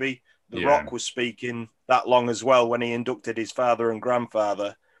 minutes maybe. The Rock was speaking that long as well when he inducted his father and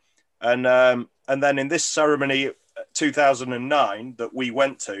grandfather. And then in this ceremony, 2009, that we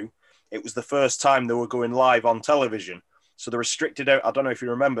went to, it was the first time they were going live on television. So they restricted, I don't know if you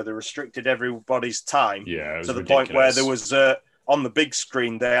remember, they restricted everybody's time to the ridiculous point where there was, on the big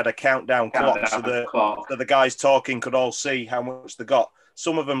screen, they had a countdown clock so the guys talking could all see how much they got.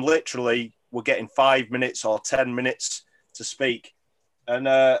 Some of them literally were getting 5 minutes or 10 minutes to speak. And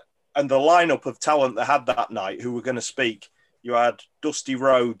the lineup of talent they had that night who were going to speak, you had Dusty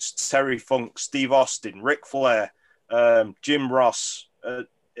Rhodes, Terry Funk, Steve Austin, Ric Flair, Jim Ross.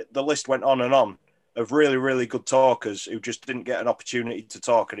 The list went on and on of really, really good talkers who just didn't get an opportunity to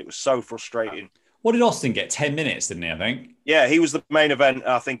talk, and it was so frustrating. What did Austin get? 10 minutes, didn't he, I think? Yeah, he was the main event.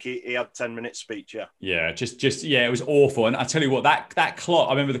 I think he had 10-minute speech, yeah. Yeah, it was awful. And I tell you what, that clock,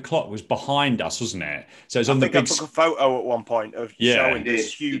 I remember the clock was behind us, wasn't it? So it was on the big... I took a photo at one point of showing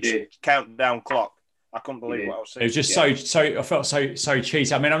this huge countdown clock. I couldn't believe what I was seeing. It was just I felt so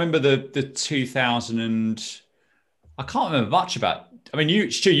cheesy. I mean, I remember the 2000 and I can't remember much about. I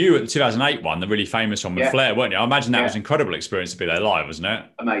mean, Stu, you at the 2008 one, the really famous one with Flair, weren't you? I imagine that was an incredible experience to be there live, wasn't it?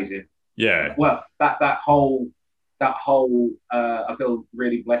 Amazing. Yeah. Well, that whole I feel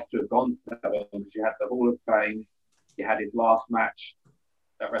really blessed to have gone to that one, because you had the Hall of Fame, you had his last match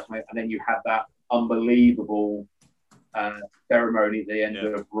at WrestleMania, and then you had that unbelievable ceremony at the end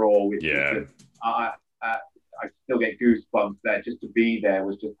of Raw, which was just, I still get goosebumps there. Just to be there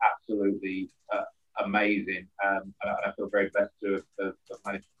was just absolutely amazing. And I feel very blessed to have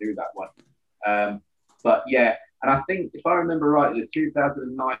managed to do that one. But yeah, and I think if I remember right, the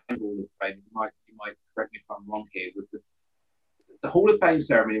 2009 Hall of Fame, you might correct me if I'm wrong here, was the Hall of Fame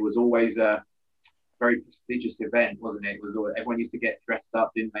ceremony was always a very prestigious event, wasn't it? It was always, everyone used to get dressed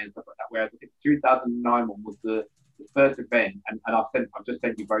up, didn't they, and stuff like that. Whereas I think the 2009 one was the first event, and I've just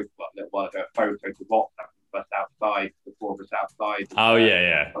sent you both a little while ago a photo to WhatsApp of us outside, the four of us outside. Oh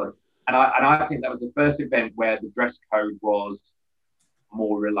yeah. And I think that was the first event where the dress code was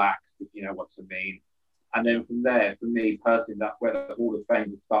more relaxed, if you know what I mean. And then from there, for me personally, that's where the Hall of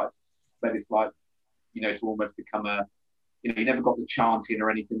Fame started. But it's like, to almost become a, you never got the chanting or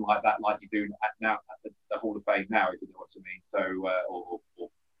anything like that, like you do now at the Hall of Fame now, if you know what I mean. So, or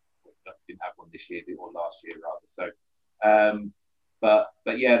didn't have one this year, or last year rather. So,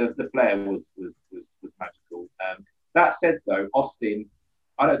 but yeah, the Flair was magical. That said, though, Austin,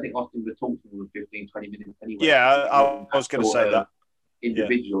 I don't think Austin would talk for more than 15, 20 minutes anyway. Yeah, I was going to say that.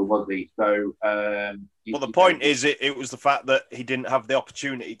 Individual, was he? So, well, the point is, it was the fact that he didn't have the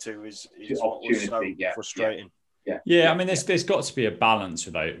opportunity to is what was so frustrating. Yeah. I mean, there's got to be a balance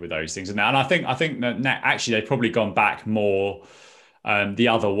with those things, and I think that actually they've probably gone back more the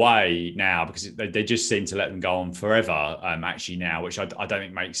other way now, because they just seem to let them go on forever. Actually now, which I don't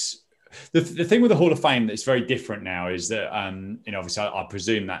think makes the thing with the Hall of Fame that's very different now is that, obviously I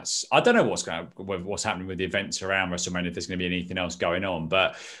presume I don't know what's happening with the events around WrestleMania, if there's going to be anything else going on,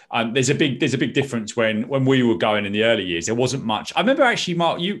 but there's a big difference when we were going in the early years. There wasn't much. I remember actually,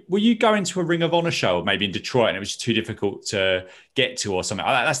 Mark, were you going to a Ring of Honor show maybe in Detroit and it was too difficult to get to or something?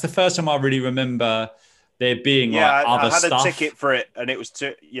 That's the first time I really remember there being other stuff. I had a ticket for it and it was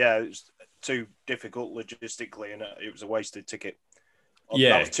too difficult logistically and it was a wasted ticket.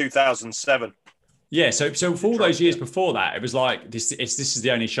 That was 2007. Yeah, so for all those years before that, it was like this is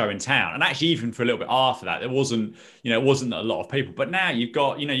the only show in town, and actually even for a little bit after that, there wasn't a lot of people. But now you've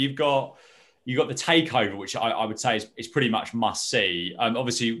got the takeover, which I would say is pretty much must see.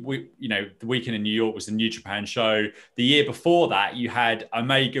 Obviously, the weekend in New York was the New Japan show. The year before that, you had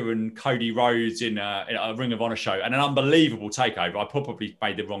Omega and Cody Rhodes in a Ring of Honor show, and an unbelievable takeover. I probably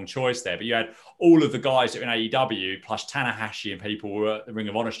made the wrong choice there, but you had all of the guys that were in AEW plus Tanahashi and people were at the Ring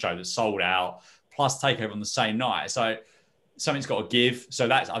of Honor show that sold out, plus takeover on the same night. So something's got to give. So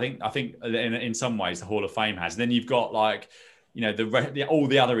that's I think in some ways the Hall of Fame has. And then you've got all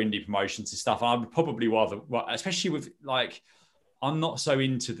the other indie promotions and stuff. I would probably rather, especially with I'm not so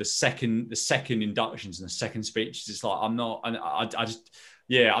into the second inductions and the second speeches. It's like I'm not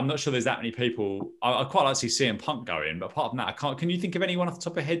sure there's that many people. I'd quite like to see CM Punk go in, but apart from that, I can't. Can you think of anyone off the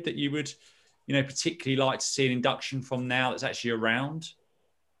top of your head that you would, particularly like to see an induction from now that's actually around?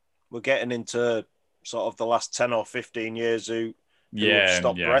 We're getting into sort of the last 10 or 15 years who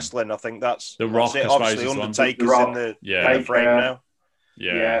stopped wrestling. I think that's The Rock. That's it. Obviously, Undertaker's in the frame now.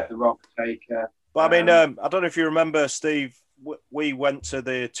 Yeah, The Rock, Taker. But I mean, I don't know if you remember, Steve, we went to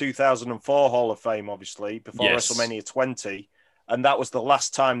the 2004 Hall of Fame, obviously, before WrestleMania 20. And that was the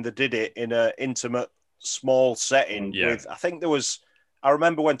last time they did it in an intimate, small setting. With, I think I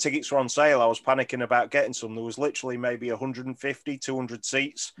remember when tickets were on sale, I was panicking about getting some. There was literally maybe 150, 200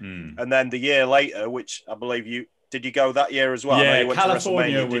 seats. And then the year later, which I believe did you go that year as well? Yeah,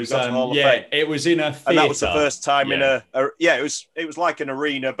 California was. It was in a theater. And that was the first time in it was like an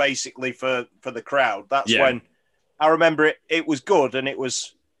arena basically for the crowd. That's when I remember it was good and it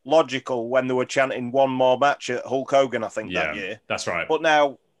was logical when they were chanting one more match at Hulk Hogan, I think that year. That's right. But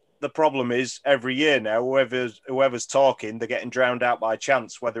now the problem is every year now, whoever's talking, they're getting drowned out by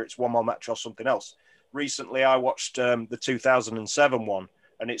chants, whether it's one more match or something else. Recently, I watched the 2007 one.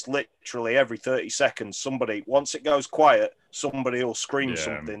 And it's literally every 30 seconds, once it goes quiet, somebody will scream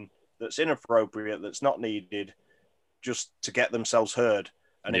something that's inappropriate, that's not needed, just to get themselves heard.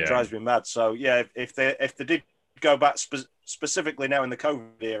 And it drives me mad. So, if they did go back specifically now in the COVID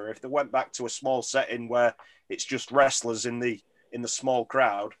era, if they went back to a small setting where it's just wrestlers in the small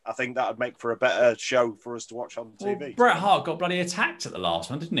crowd, I think that would make for a better show for us to watch on TV. Well, Bret Hart got bloody attacked at the last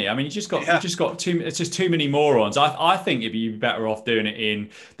one, didn't he? I mean, it's just too many morons. I think it'd be better off doing it in.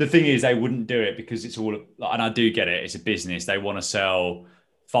 The thing is, they wouldn't do it because it's all, and I do get it. It's a business. They want to sell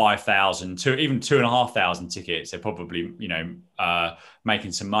 5,000 to even 2,500 tickets. They're probably,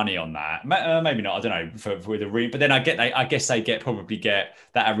 making some money on that. Maybe not. I don't know for the arena. But then I guess they probably get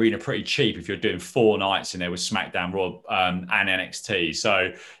that arena pretty cheap if you're doing 4 nights in there with SmackDown, Raw, and NXT.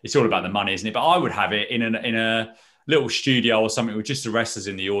 So it's all about the money, isn't it? But I would have it in a little studio or something with just the wrestlers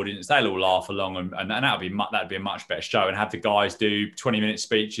in the audience. They'll all laugh along, and that'd be a much better show. And have the guys do 20-minute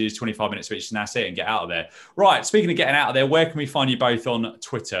speeches, 25-minute speeches, and that's it, and get out of there. Right. Speaking of getting out of there, where can we find you both on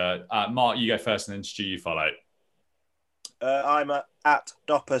Twitter? Mark, you go first, and then Stu, you follow. I'm at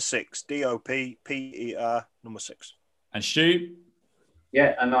Dopper6, DOPPER number 6. And Stu?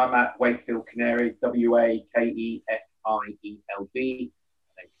 Yeah, and I'm at Wakefield Canary, WAKEFIELD.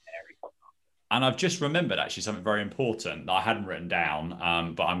 And I've just remembered actually something very important that I hadn't written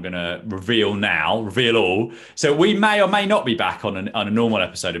down, but I'm going to reveal all. So we may or may not be back on a normal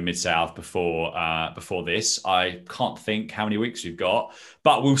episode of Mid-South before this. I can't think how many weeks we've got,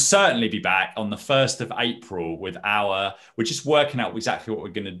 but we'll certainly be back on the 1st of April we're just working out exactly what we're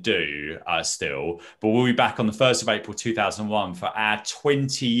going to do still, but we'll be back on the 1st of April 2001 for our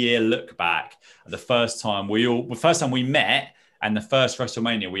 20-year look back at the first time we met and the first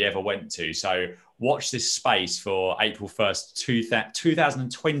WrestleMania we ever went to. So watch this space for April 1st,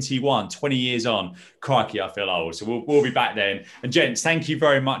 2021, 20 years on. Crikey, I feel old. So we'll be back then. And gents, thank you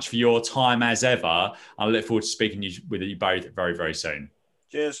very much for your time as ever. I look forward to speaking with you both very, very soon.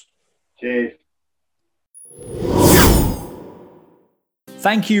 Cheers. Cheers.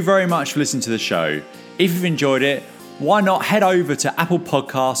 Thank you very much for listening to the show. If you've enjoyed it, why not head over to Apple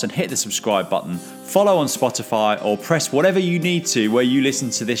Podcasts and hit the subscribe button, follow on Spotify, or press whatever you need to where you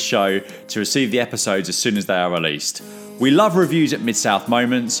listen to this show to receive the episodes as soon as they are released. We love reviews at Mid-South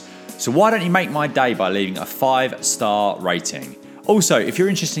Moments, so why don't you make my day by leaving a 5-star rating? Also, if you're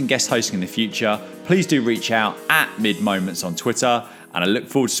interested in guest hosting in the future, please do reach out at MidMoments on Twitter, and I look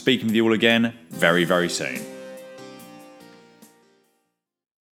forward to speaking with you all again very, very soon.